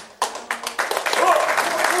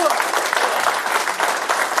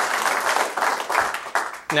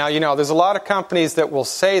 Now, there's a lot of companies that will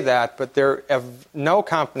say that, but there are no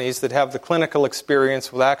companies that have the clinical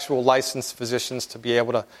experience with actual licensed physicians to be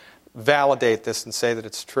able to validate this and say that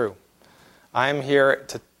it's true. I'm here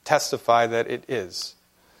to testify that it is.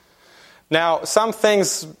 Now, some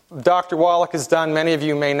things Dr. Wallach has done, many of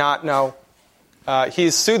you may not know.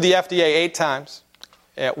 He's sued the FDA 8 times,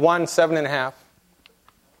 won 7.5.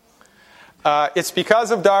 It's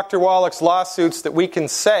because of Dr. Wallach's lawsuits that we can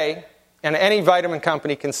say, and any vitamin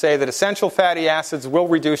company can say, that essential fatty acids will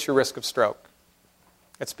reduce your risk of stroke.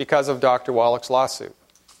 It's because of Dr. Wallach's lawsuit.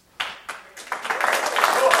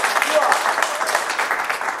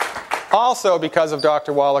 Also, because of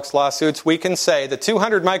Dr. Wallach's lawsuits, we can say that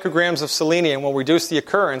 200 micrograms of selenium will reduce the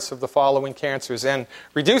occurrence of the following cancers. And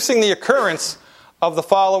reducing the occurrence of the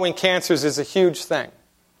following cancers is a huge thing.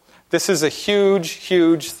 This is a huge,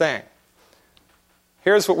 huge thing.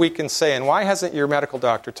 Here's what we can say, and why hasn't your medical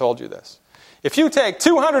doctor told you this? If you take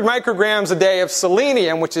 200 micrograms a day of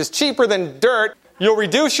selenium, which is cheaper than dirt, you'll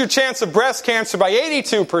reduce your chance of breast cancer by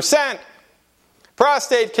 82%,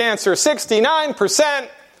 prostate cancer 69%,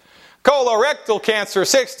 colorectal cancer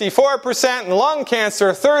 64%, and lung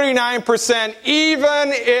cancer 39%,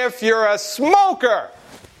 even if you're a smoker.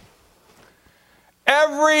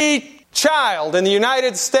 Every child in the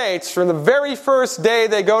United States, from the very first day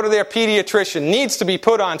they go to their pediatrician, needs to be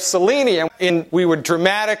put on selenium, and we would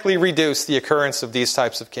dramatically reduce the occurrence of these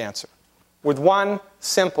types of cancer with one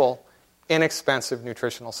simple, inexpensive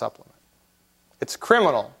nutritional supplement. It's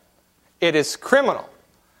criminal. It is criminal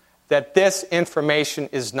that this information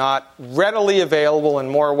is not readily available and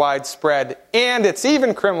more widespread. And it's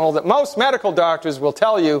even criminal that most medical doctors will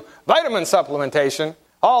tell you vitamin supplementation,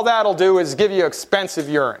 all that'll do is give you expensive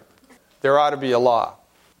urine. There ought to be a law.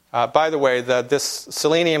 By the way, this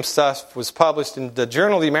selenium stuff was published in the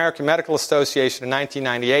Journal of the American Medical Association in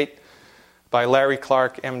 1998 by Larry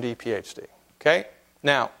Clark, MD, PhD. Okay?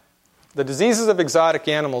 Now, The Diseases of Exotic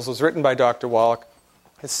Animals was written by Dr. Wallach.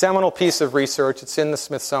 A seminal piece of research. It's in the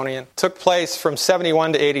Smithsonian. Took place from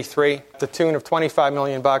 71 to 83, at the tune of $25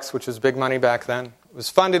 million, which was big money back then. It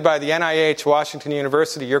was funded by the NIH, Washington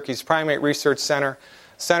University, Yerkes Primate Research Center,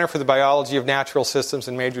 Center for the Biology of Natural Systems,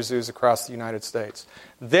 and major zoos across the United States.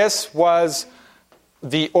 This was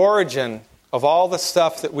the origin of all the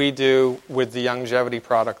stuff that we do with the longevity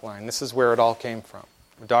product line. This is where it all came from.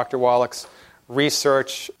 Dr. Wallach's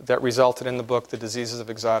research that resulted in the book, The Diseases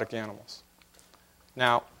of Exotic Animals.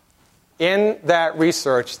 Now, in that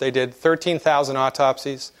research, they did 13,000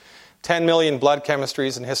 autopsies, 10 million blood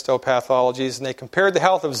chemistries and histopathologies, and they compared the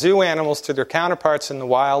health of zoo animals to their counterparts in the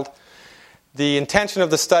wild. The intention of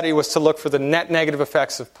the study was to look for the net negative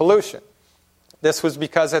effects of pollution. This was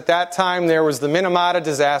because at that time there was the Minamata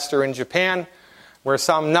disaster in Japan, where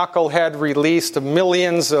some knucklehead released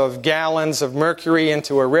millions of gallons of mercury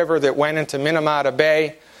into a river that went into Minamata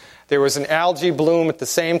Bay. There was an algae bloom at the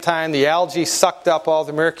same time. The algae sucked up all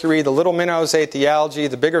the mercury. The little minnows ate the algae.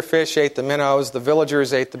 The bigger fish ate the minnows. The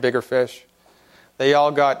villagers ate the bigger fish. They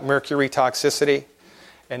all got mercury toxicity.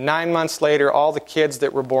 And 9 months later, all the kids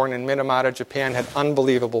that were born in Minamata, Japan, had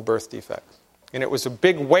unbelievable birth defects. And it was a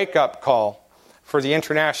big wake-up call for the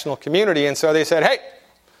international community. And so they said, hey,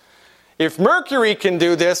 if mercury can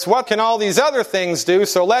do this, what can all these other things do?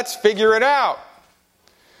 So let's figure it out.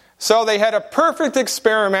 So they had a perfect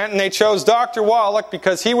experiment, and they chose Dr. Wallach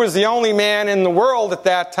because he was the only man in the world at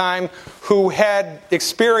that time who had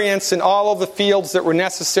experience in all of the fields that were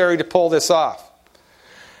necessary to pull this off.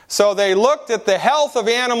 So they looked at the health of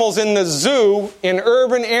animals in the zoo in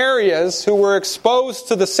urban areas who were exposed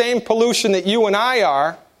to the same pollution that you and I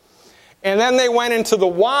are, and then they went into the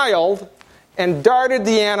wild and darted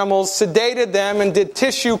the animals, sedated them, and did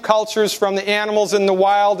tissue cultures from the animals in the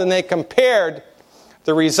wild, and they compared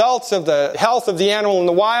the results of the health of the animal in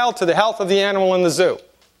the wild to the health of the animal in the zoo.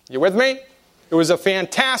 You with me? It was a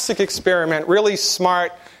fantastic experiment, really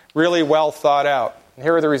smart, really well thought out. And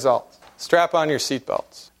here are the results. Strap on your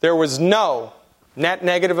seatbelts. There was no net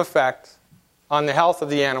negative effect on the health of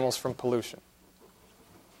the animals from pollution.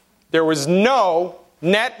 There was no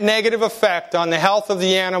net negative effect on the health of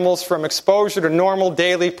the animals from exposure to normal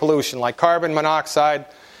daily pollution like carbon monoxide,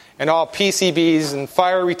 and all PCBs and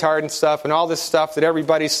fire retardant stuff and all this stuff that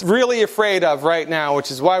everybody's really afraid of right now,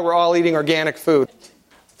 which is why we're all eating organic food.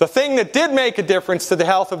 The thing that did make a difference to the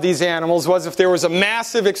health of these animals was if there was a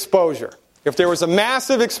massive exposure. If there was a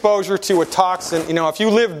massive exposure to a toxin, if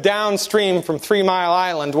you lived downstream from 3 Mile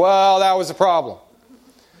Island, well, that was a problem.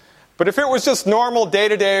 But if it was just normal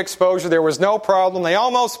day-to-day exposure, there was no problem. They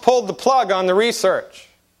almost pulled the plug on the research.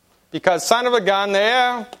 Because son of a gun,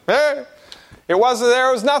 there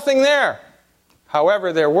was nothing there.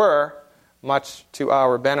 However, there were, much to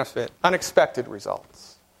our benefit, unexpected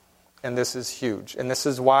results. And this is huge. And this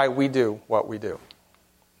is why we do what we do.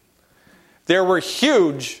 There were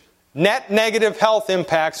huge net negative health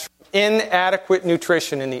impacts from inadequate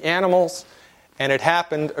nutrition in the animals, and it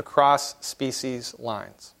happened across species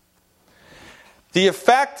lines. The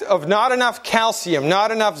effect of not enough calcium,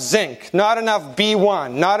 not enough zinc, not enough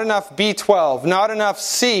B1, not enough B12, not enough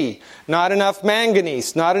C, not enough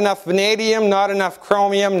manganese, not enough vanadium, not enough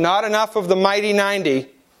chromium, not enough of the mighty 90.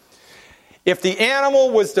 If the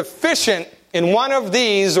animal was deficient in one of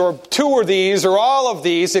these, or two of these, or all of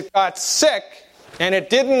these, it got sick, And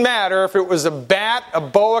it didn't matter if it was a bat, a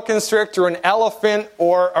boa constrictor, an elephant,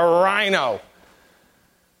 or a rhino.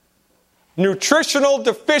 Nutritional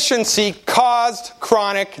deficiency caused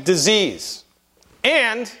chronic disease.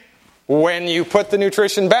 And when you put the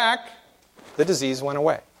nutrition back, the disease went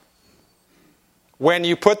away. When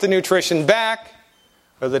you put the nutrition back,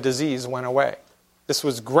 the disease went away. This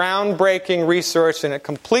was groundbreaking research, and it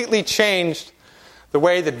completely changed the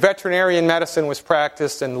way that veterinarian medicine was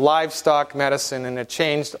practiced and livestock medicine, and it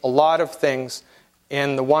changed a lot of things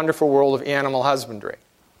in the wonderful world of animal husbandry.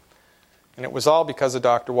 And it was all because of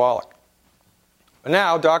Dr. Wallach. But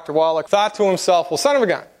now, Dr. Wallach thought to himself, well, son of a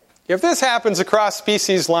gun, if this happens across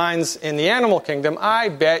species lines in the animal kingdom, I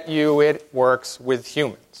bet you it works with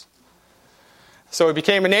humans. So he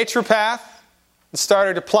became a naturopath and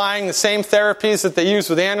started applying the same therapies that they use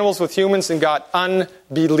with animals with humans and got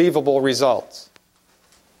unbelievable results,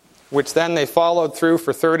 which then they followed through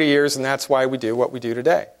for 30 years, and that's why we do what we do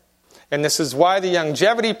today. And this is why the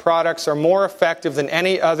longevity products are more effective than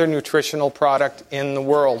any other nutritional product in the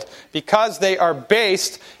world, because they are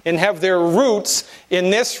based and have their roots in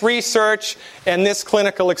this research and this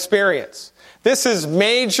clinical experience. This is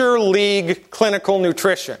major league clinical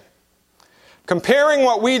nutrition. Comparing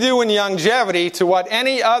what we do in longevity to what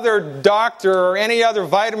any other doctor or any other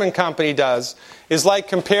vitamin company does is like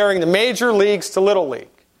comparing the major leagues to little league.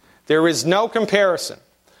 There is no comparison.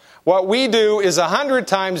 What we do is 100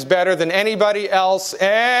 times better than anybody else,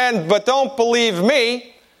 but don't believe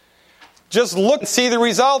me, just look and see the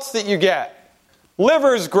results that you get.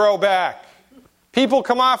 Livers grow back. People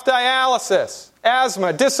come off dialysis.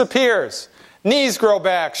 Asthma disappears. Knees grow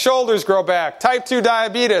back. Shoulders grow back. Type 2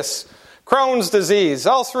 diabetes. Crohn's disease.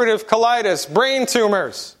 Ulcerative colitis. Brain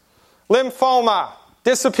tumors. Lymphoma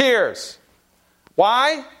disappears.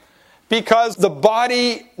 Why? Because the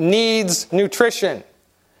body needs nutrition.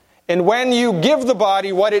 And when you give the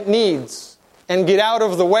body what it needs and get out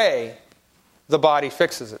of the way, the body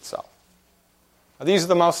fixes itself. Now, these are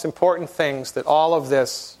the most important things that all of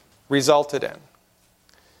this resulted in.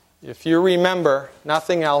 If you remember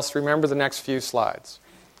nothing else, remember the next few slides.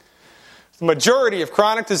 The majority of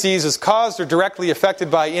chronic disease is caused or directly affected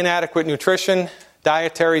by inadequate nutrition,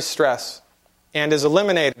 dietary stress, and is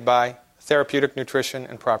eliminated by therapeutic nutrition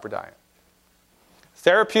and proper diet.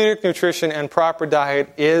 Therapeutic nutrition and proper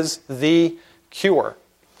diet is the cure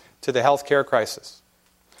to the healthcare crisis.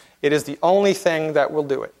 It is the only thing that will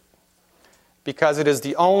do it, because it is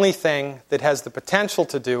the only thing that has the potential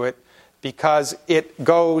to do it, because it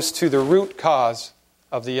goes to the root cause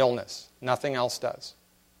of the illness. Nothing else does.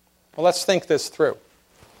 Well, let's think this through.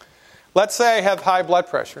 Let's say I have high blood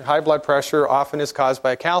pressure. High blood pressure often is caused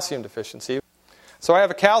by a calcium deficiency. So I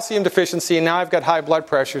have a calcium deficiency, and now I've got high blood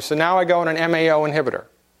pressure, so now I go on an MAO inhibitor.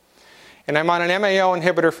 And I'm on an MAO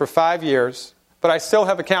inhibitor for 5 years, but I still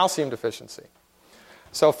have a calcium deficiency.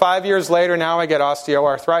 So 5 years later, now I get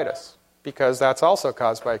osteoarthritis, because that's also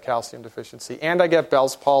caused by a calcium deficiency. And I get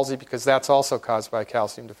Bell's palsy, because that's also caused by a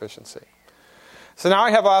calcium deficiency. So now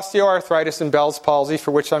I have osteoarthritis and Bell's palsy,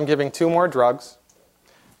 for which I'm giving 2 more drugs,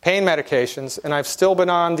 pain medications, and I've still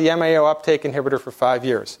been on the MAO uptake inhibitor for 5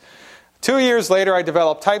 years. 2 years later, I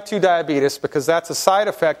developed type 2 diabetes, because that's a side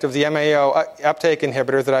effect of the MAO uptake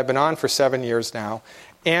inhibitor that I've been on for 7 years now.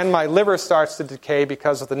 And my liver starts to decay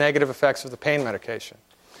because of the negative effects of the pain medication.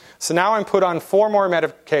 So now I'm put on 4 more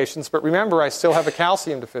medications, but remember, I still have a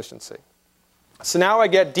calcium deficiency. So now I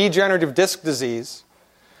get degenerative disc disease.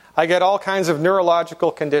 I get all kinds of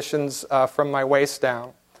neurological conditions from my waist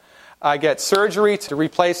down. I get surgery to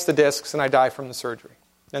replace the discs, and I die from the surgery.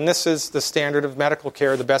 And this is the standard of medical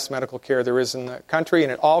care, the best medical care there is in the country, and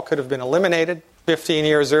it all could have been eliminated 15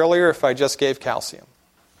 years earlier if I just gave calcium.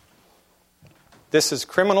 This is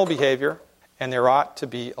criminal behavior, and there ought to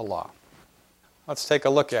be a law. Let's take a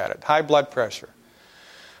look at it. High blood pressure.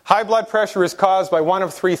 High blood pressure is caused by one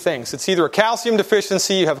of 3 things. It's either a calcium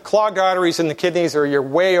deficiency, you have clogged arteries in the kidneys, or you're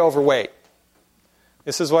way overweight.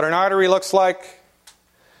 This is what an artery looks like.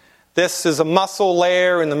 This is a muscle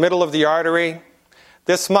layer in the middle of the artery.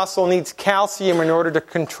 This muscle needs calcium in order to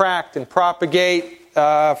contract and propagate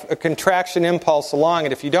a contraction impulse along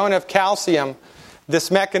it. If you don't have calcium, this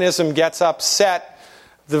mechanism gets upset,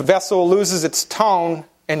 the vessel loses its tone,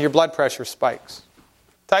 and your blood pressure spikes.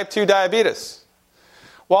 Type 2 diabetes.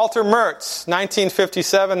 Walter Mertz,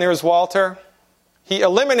 1957, there's Walter. He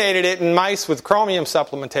eliminated it in mice with chromium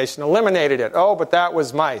supplementation. Eliminated it. Oh, but that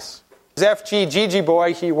was mice. F.G. Gigi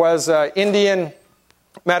Boy, he was an Indian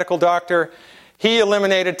medical doctor. He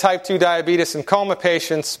eliminated type 2 diabetes in coma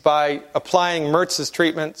patients by applying Mertz's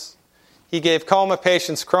treatments. He gave coma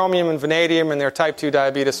patients chromium and vanadium, and their type 2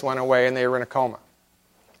 diabetes went away, and they were in a coma.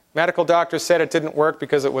 Medical doctors said it didn't work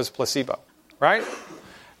because it was placebo, right?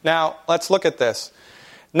 Now, let's look at this.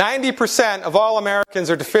 90% of all Americans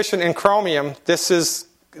are deficient in chromium. This is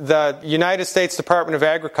the United States Department of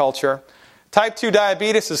Agriculture. Type 2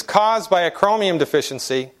 diabetes is caused by a chromium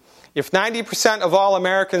deficiency. If 90% of all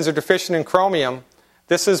Americans are deficient in chromium,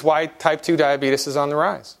 this is why type 2 diabetes is on the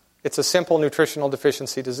rise. It's a simple nutritional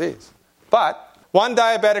deficiency disease. But one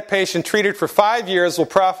diabetic patient treated for 5 years will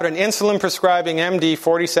profit an insulin-prescribing MD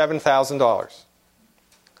 $47,000.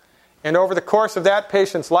 And over the course of that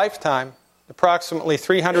patient's lifetime, approximately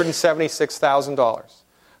 $376,000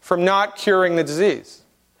 from not curing the disease,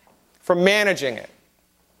 from managing it,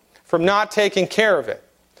 from not taking care of it.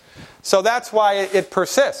 So that's why it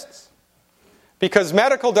persists. Because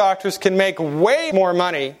medical doctors can make way more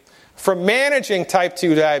money from managing type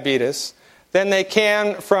 2 diabetes than they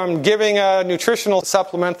can from giving a nutritional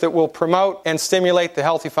supplement that will promote and stimulate the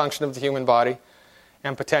healthy function of the human body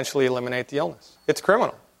and potentially eliminate the illness. It's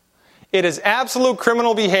criminal. It is absolute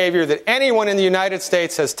criminal behavior that anyone in the United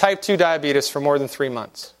States has type 2 diabetes for more than 3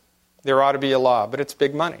 months. There ought to be a law, but it's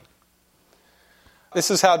big money. This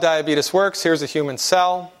is how diabetes works. Here's a human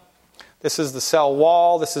cell. This is the cell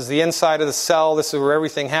wall. This is the inside of the cell. This is where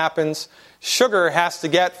everything happens. Sugar has to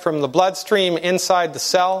get from the bloodstream inside the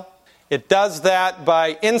cell. It does that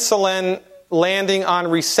by insulin landing on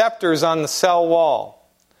receptors on the cell wall.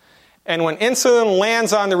 And when insulin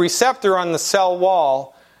lands on the receptor on the cell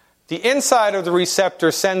wall, the inside of the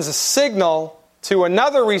receptor sends a signal to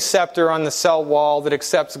another receptor on the cell wall that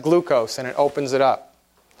accepts glucose, and it opens it up.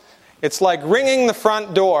 It's like ringing the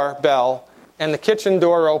front door bell and the kitchen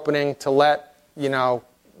door opening to let,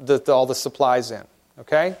 all the supplies in.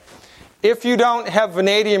 Okay? If you don't have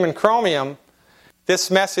vanadium and chromium, this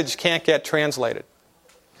message can't get translated.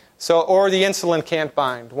 Or the insulin can't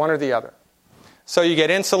bind, one or the other. So you get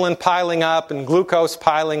insulin piling up and glucose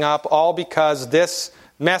piling up, all because this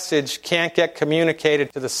message can't get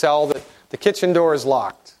communicated to the cell that the kitchen door is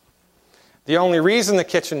locked. The only reason the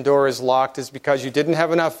kitchen door is locked is because you didn't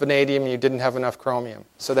have enough vanadium and you didn't have enough chromium,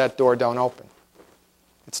 so that door don't open.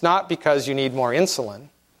 It's not because you need more insulin,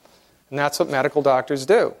 and that's what medical doctors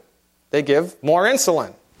do. They give more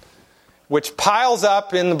insulin, which piles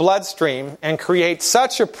up in the bloodstream and creates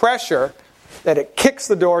such a pressure that it kicks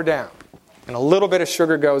the door down, and a little bit of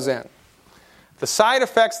sugar goes in. The side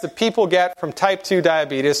effects that people get from type 2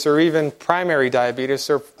 diabetes or even primary diabetes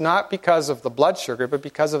are not because of the blood sugar, but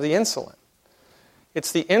because of the insulin.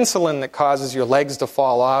 It's the insulin that causes your legs to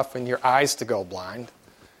fall off and your eyes to go blind.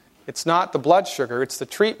 It's not the blood sugar, it's the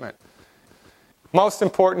treatment. Most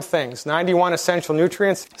important things: 91 essential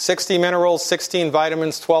nutrients, 60 minerals, 16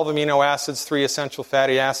 vitamins, 12 amino acids, 3 essential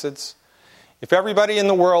fatty acids. If everybody in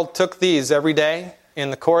the world took these every day,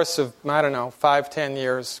 in the course of, 5-10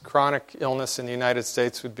 years, chronic illness in the United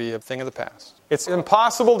States would be a thing of the past. It's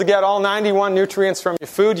impossible to get all 91 nutrients from your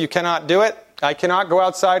food. You cannot do it. I cannot go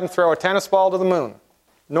outside and throw a tennis ball to the moon.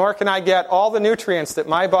 Nor can I get all the nutrients that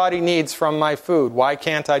my body needs from my food. Why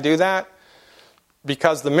can't I do that?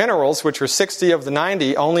 Because the minerals, which are 60 of the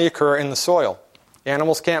 90, only occur in the soil.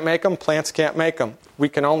 Animals can't make them, plants can't make them. We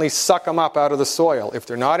can only suck them up out of the soil. If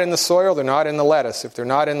they're not in the soil, they're not in the lettuce. If they're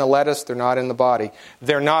not in the lettuce, they're not in the body.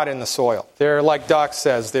 They're not in the soil. They're, like Doc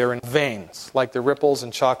says, they're in veins, like the ripples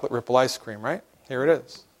in chocolate ripple ice cream, right? Here it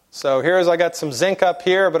is. So I got some zinc up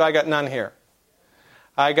here, but I got none here.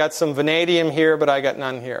 I got some vanadium here, but I got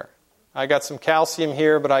none here. I got some calcium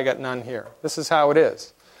here, but I got none here. This is how it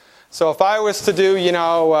is. So if I was to do,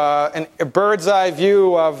 a bird's eye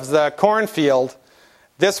view of the cornfield,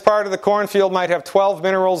 this part of the cornfield might have 12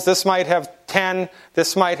 minerals, this might have 10,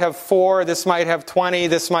 this might have 4, this might have 20,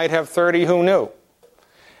 this might have 30, who knew?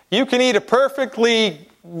 You can eat a perfectly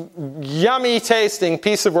yummy tasting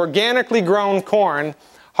piece of organically grown corn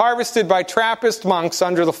harvested by Trappist monks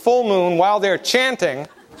under the full moon while they're chanting,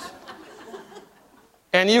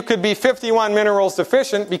 and you could be 51 minerals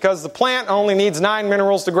deficient because the plant only needs 9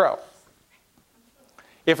 minerals to grow.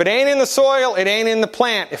 If it ain't in the soil, it ain't in the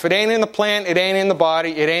plant. If it ain't in the plant, it ain't in the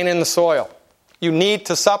body, it ain't in the soil. You need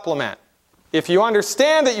to supplement. If you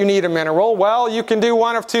understand that you need a mineral, well, you can do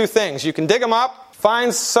one of two things. You can dig them up,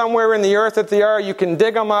 find somewhere in the earth that they are, you can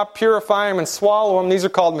dig them up, purify them, and swallow them. These are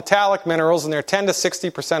called metallic minerals, and they're 10 to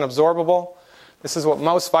 60% absorbable. This is what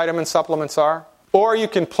most vitamin supplements are. Or you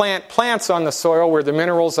can plant plants on the soil where the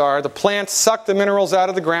minerals are. The plants suck the minerals out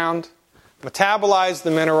of the ground, metabolize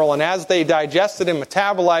the mineral, and as they digest it and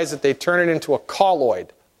metabolize it, they turn it into a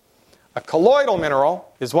colloid. A colloidal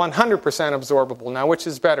mineral is 100% absorbable. Now, which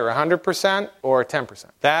is better, 100% or 10%?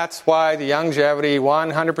 That's why the Youngevity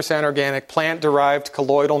 100% organic plant-derived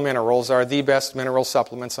colloidal minerals are the best mineral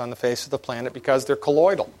supplements on the face of the planet because they're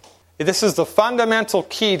colloidal. This is the fundamental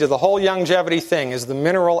key to the whole Youngevity thing, is the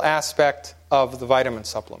mineral aspect of the vitamin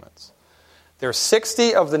supplements. There are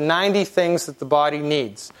 60 of the 90 things that the body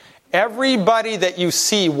needs. Everybody that you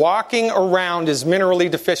see walking around is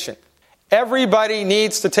minerally deficient. Everybody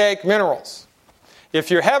needs to take minerals. If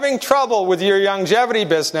you're having trouble with your Youngevity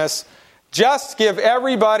business, just give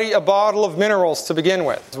everybody a bottle of minerals to begin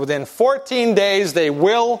with. Within 14 days, they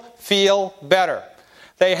will feel better.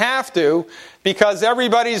 They have to, because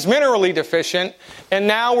everybody's minerally deficient, and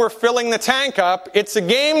now we're filling the tank up. It's a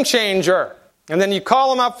game changer. And then you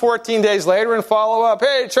call them up 14 days later and follow up.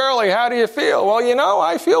 Hey, Charlie, how do you feel? Well,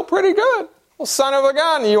 I feel pretty good. Well, son of a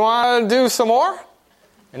gun, you want to do some more?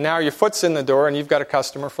 And now your foot's in the door and you've got a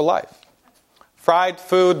customer for life. Fried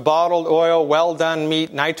food, bottled oil, well-done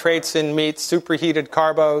meat, nitrates in meat, superheated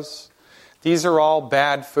carbos. These are all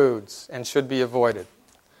bad foods and should be avoided.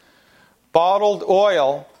 Bottled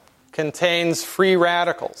oil contains free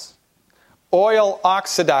radicals. Oil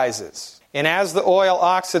oxidizes. And as the oil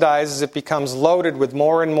oxidizes, it becomes loaded with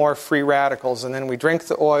more and more free radicals. And then we drink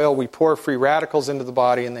the oil, we pour free radicals into the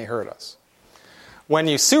body, and they hurt us. When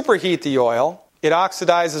you superheat the oil, it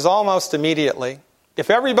oxidizes almost immediately. If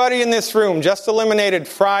everybody in this room just eliminated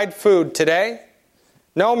fried food today,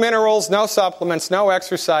 no minerals, no supplements, no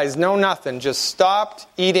exercise, no nothing, just stopped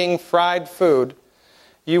eating fried food,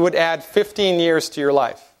 you would add 15 years to your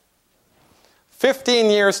life. 15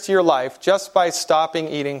 years to your life just by stopping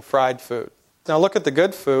eating fried food. Now look at the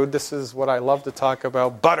good food. This is what I love to talk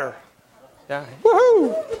about. Butter. Yeah.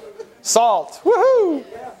 Woohoo! Salt. Woohoo!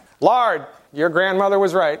 Lard. Your grandmother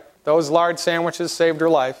was right. Those lard sandwiches saved her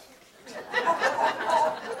life.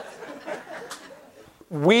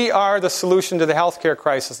 We are the solution to the healthcare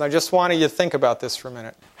crisis. And I just wanted you to think about this for a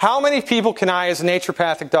minute. How many people can I, as a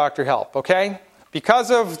naturopathic doctor, help? Okay?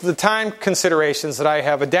 Because of the time considerations that I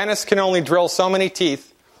have, a dentist can only drill so many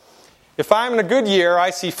teeth. If I'm in a good year, I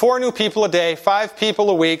see 4 new people a day, 5 people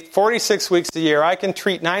a week, 46 weeks a year. I can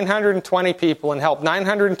treat 920 people and help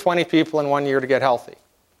 920 people in 1 year to get healthy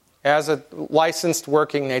as a licensed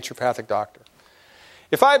working naturopathic doctor.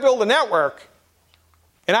 If I build a network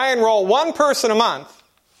and I enroll 1 person a month,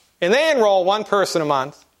 and they enroll 1 person a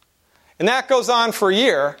month, and that goes on for a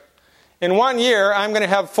year, in 1 year I'm going to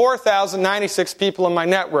have 4,096 people in my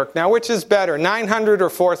network. Now, which is better, 900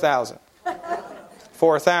 or 4,000?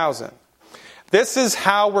 4,000. This is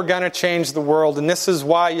how we're going to change the world, and this is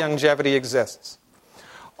why Youngevity exists.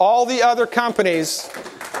 All the other companies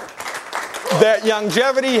that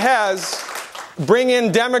Youngevity has bring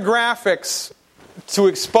in demographics to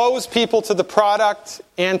expose people to the product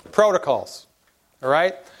and protocols. All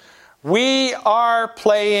right? We are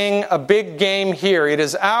playing a big game here. It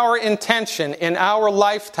is our intention in our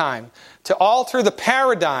lifetime to alter the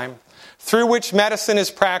paradigm through which medicine is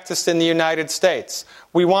practiced in the United States.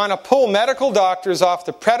 We want to pull medical doctors off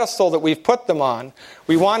the pedestal that we've put them on.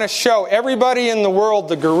 We want to show everybody in the world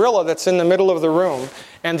the gorilla that's in the middle of the room.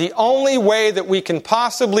 And the only way that we can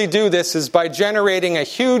possibly do this is by generating a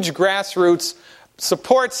huge grassroots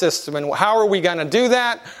support system. And how are we going to do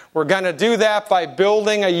that? We're going to do that by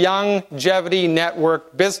building a Youngevity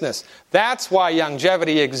network business. That's why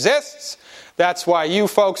Youngevity exists. That's why you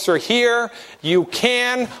folks are here. You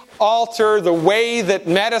can alter the way that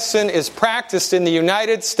medicine is practiced in the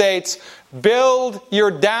United States. Build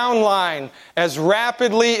your downline as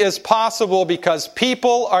rapidly as possible because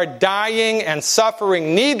people are dying and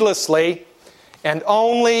suffering needlessly, and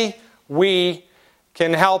only we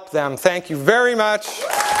can help them. Thank you very much.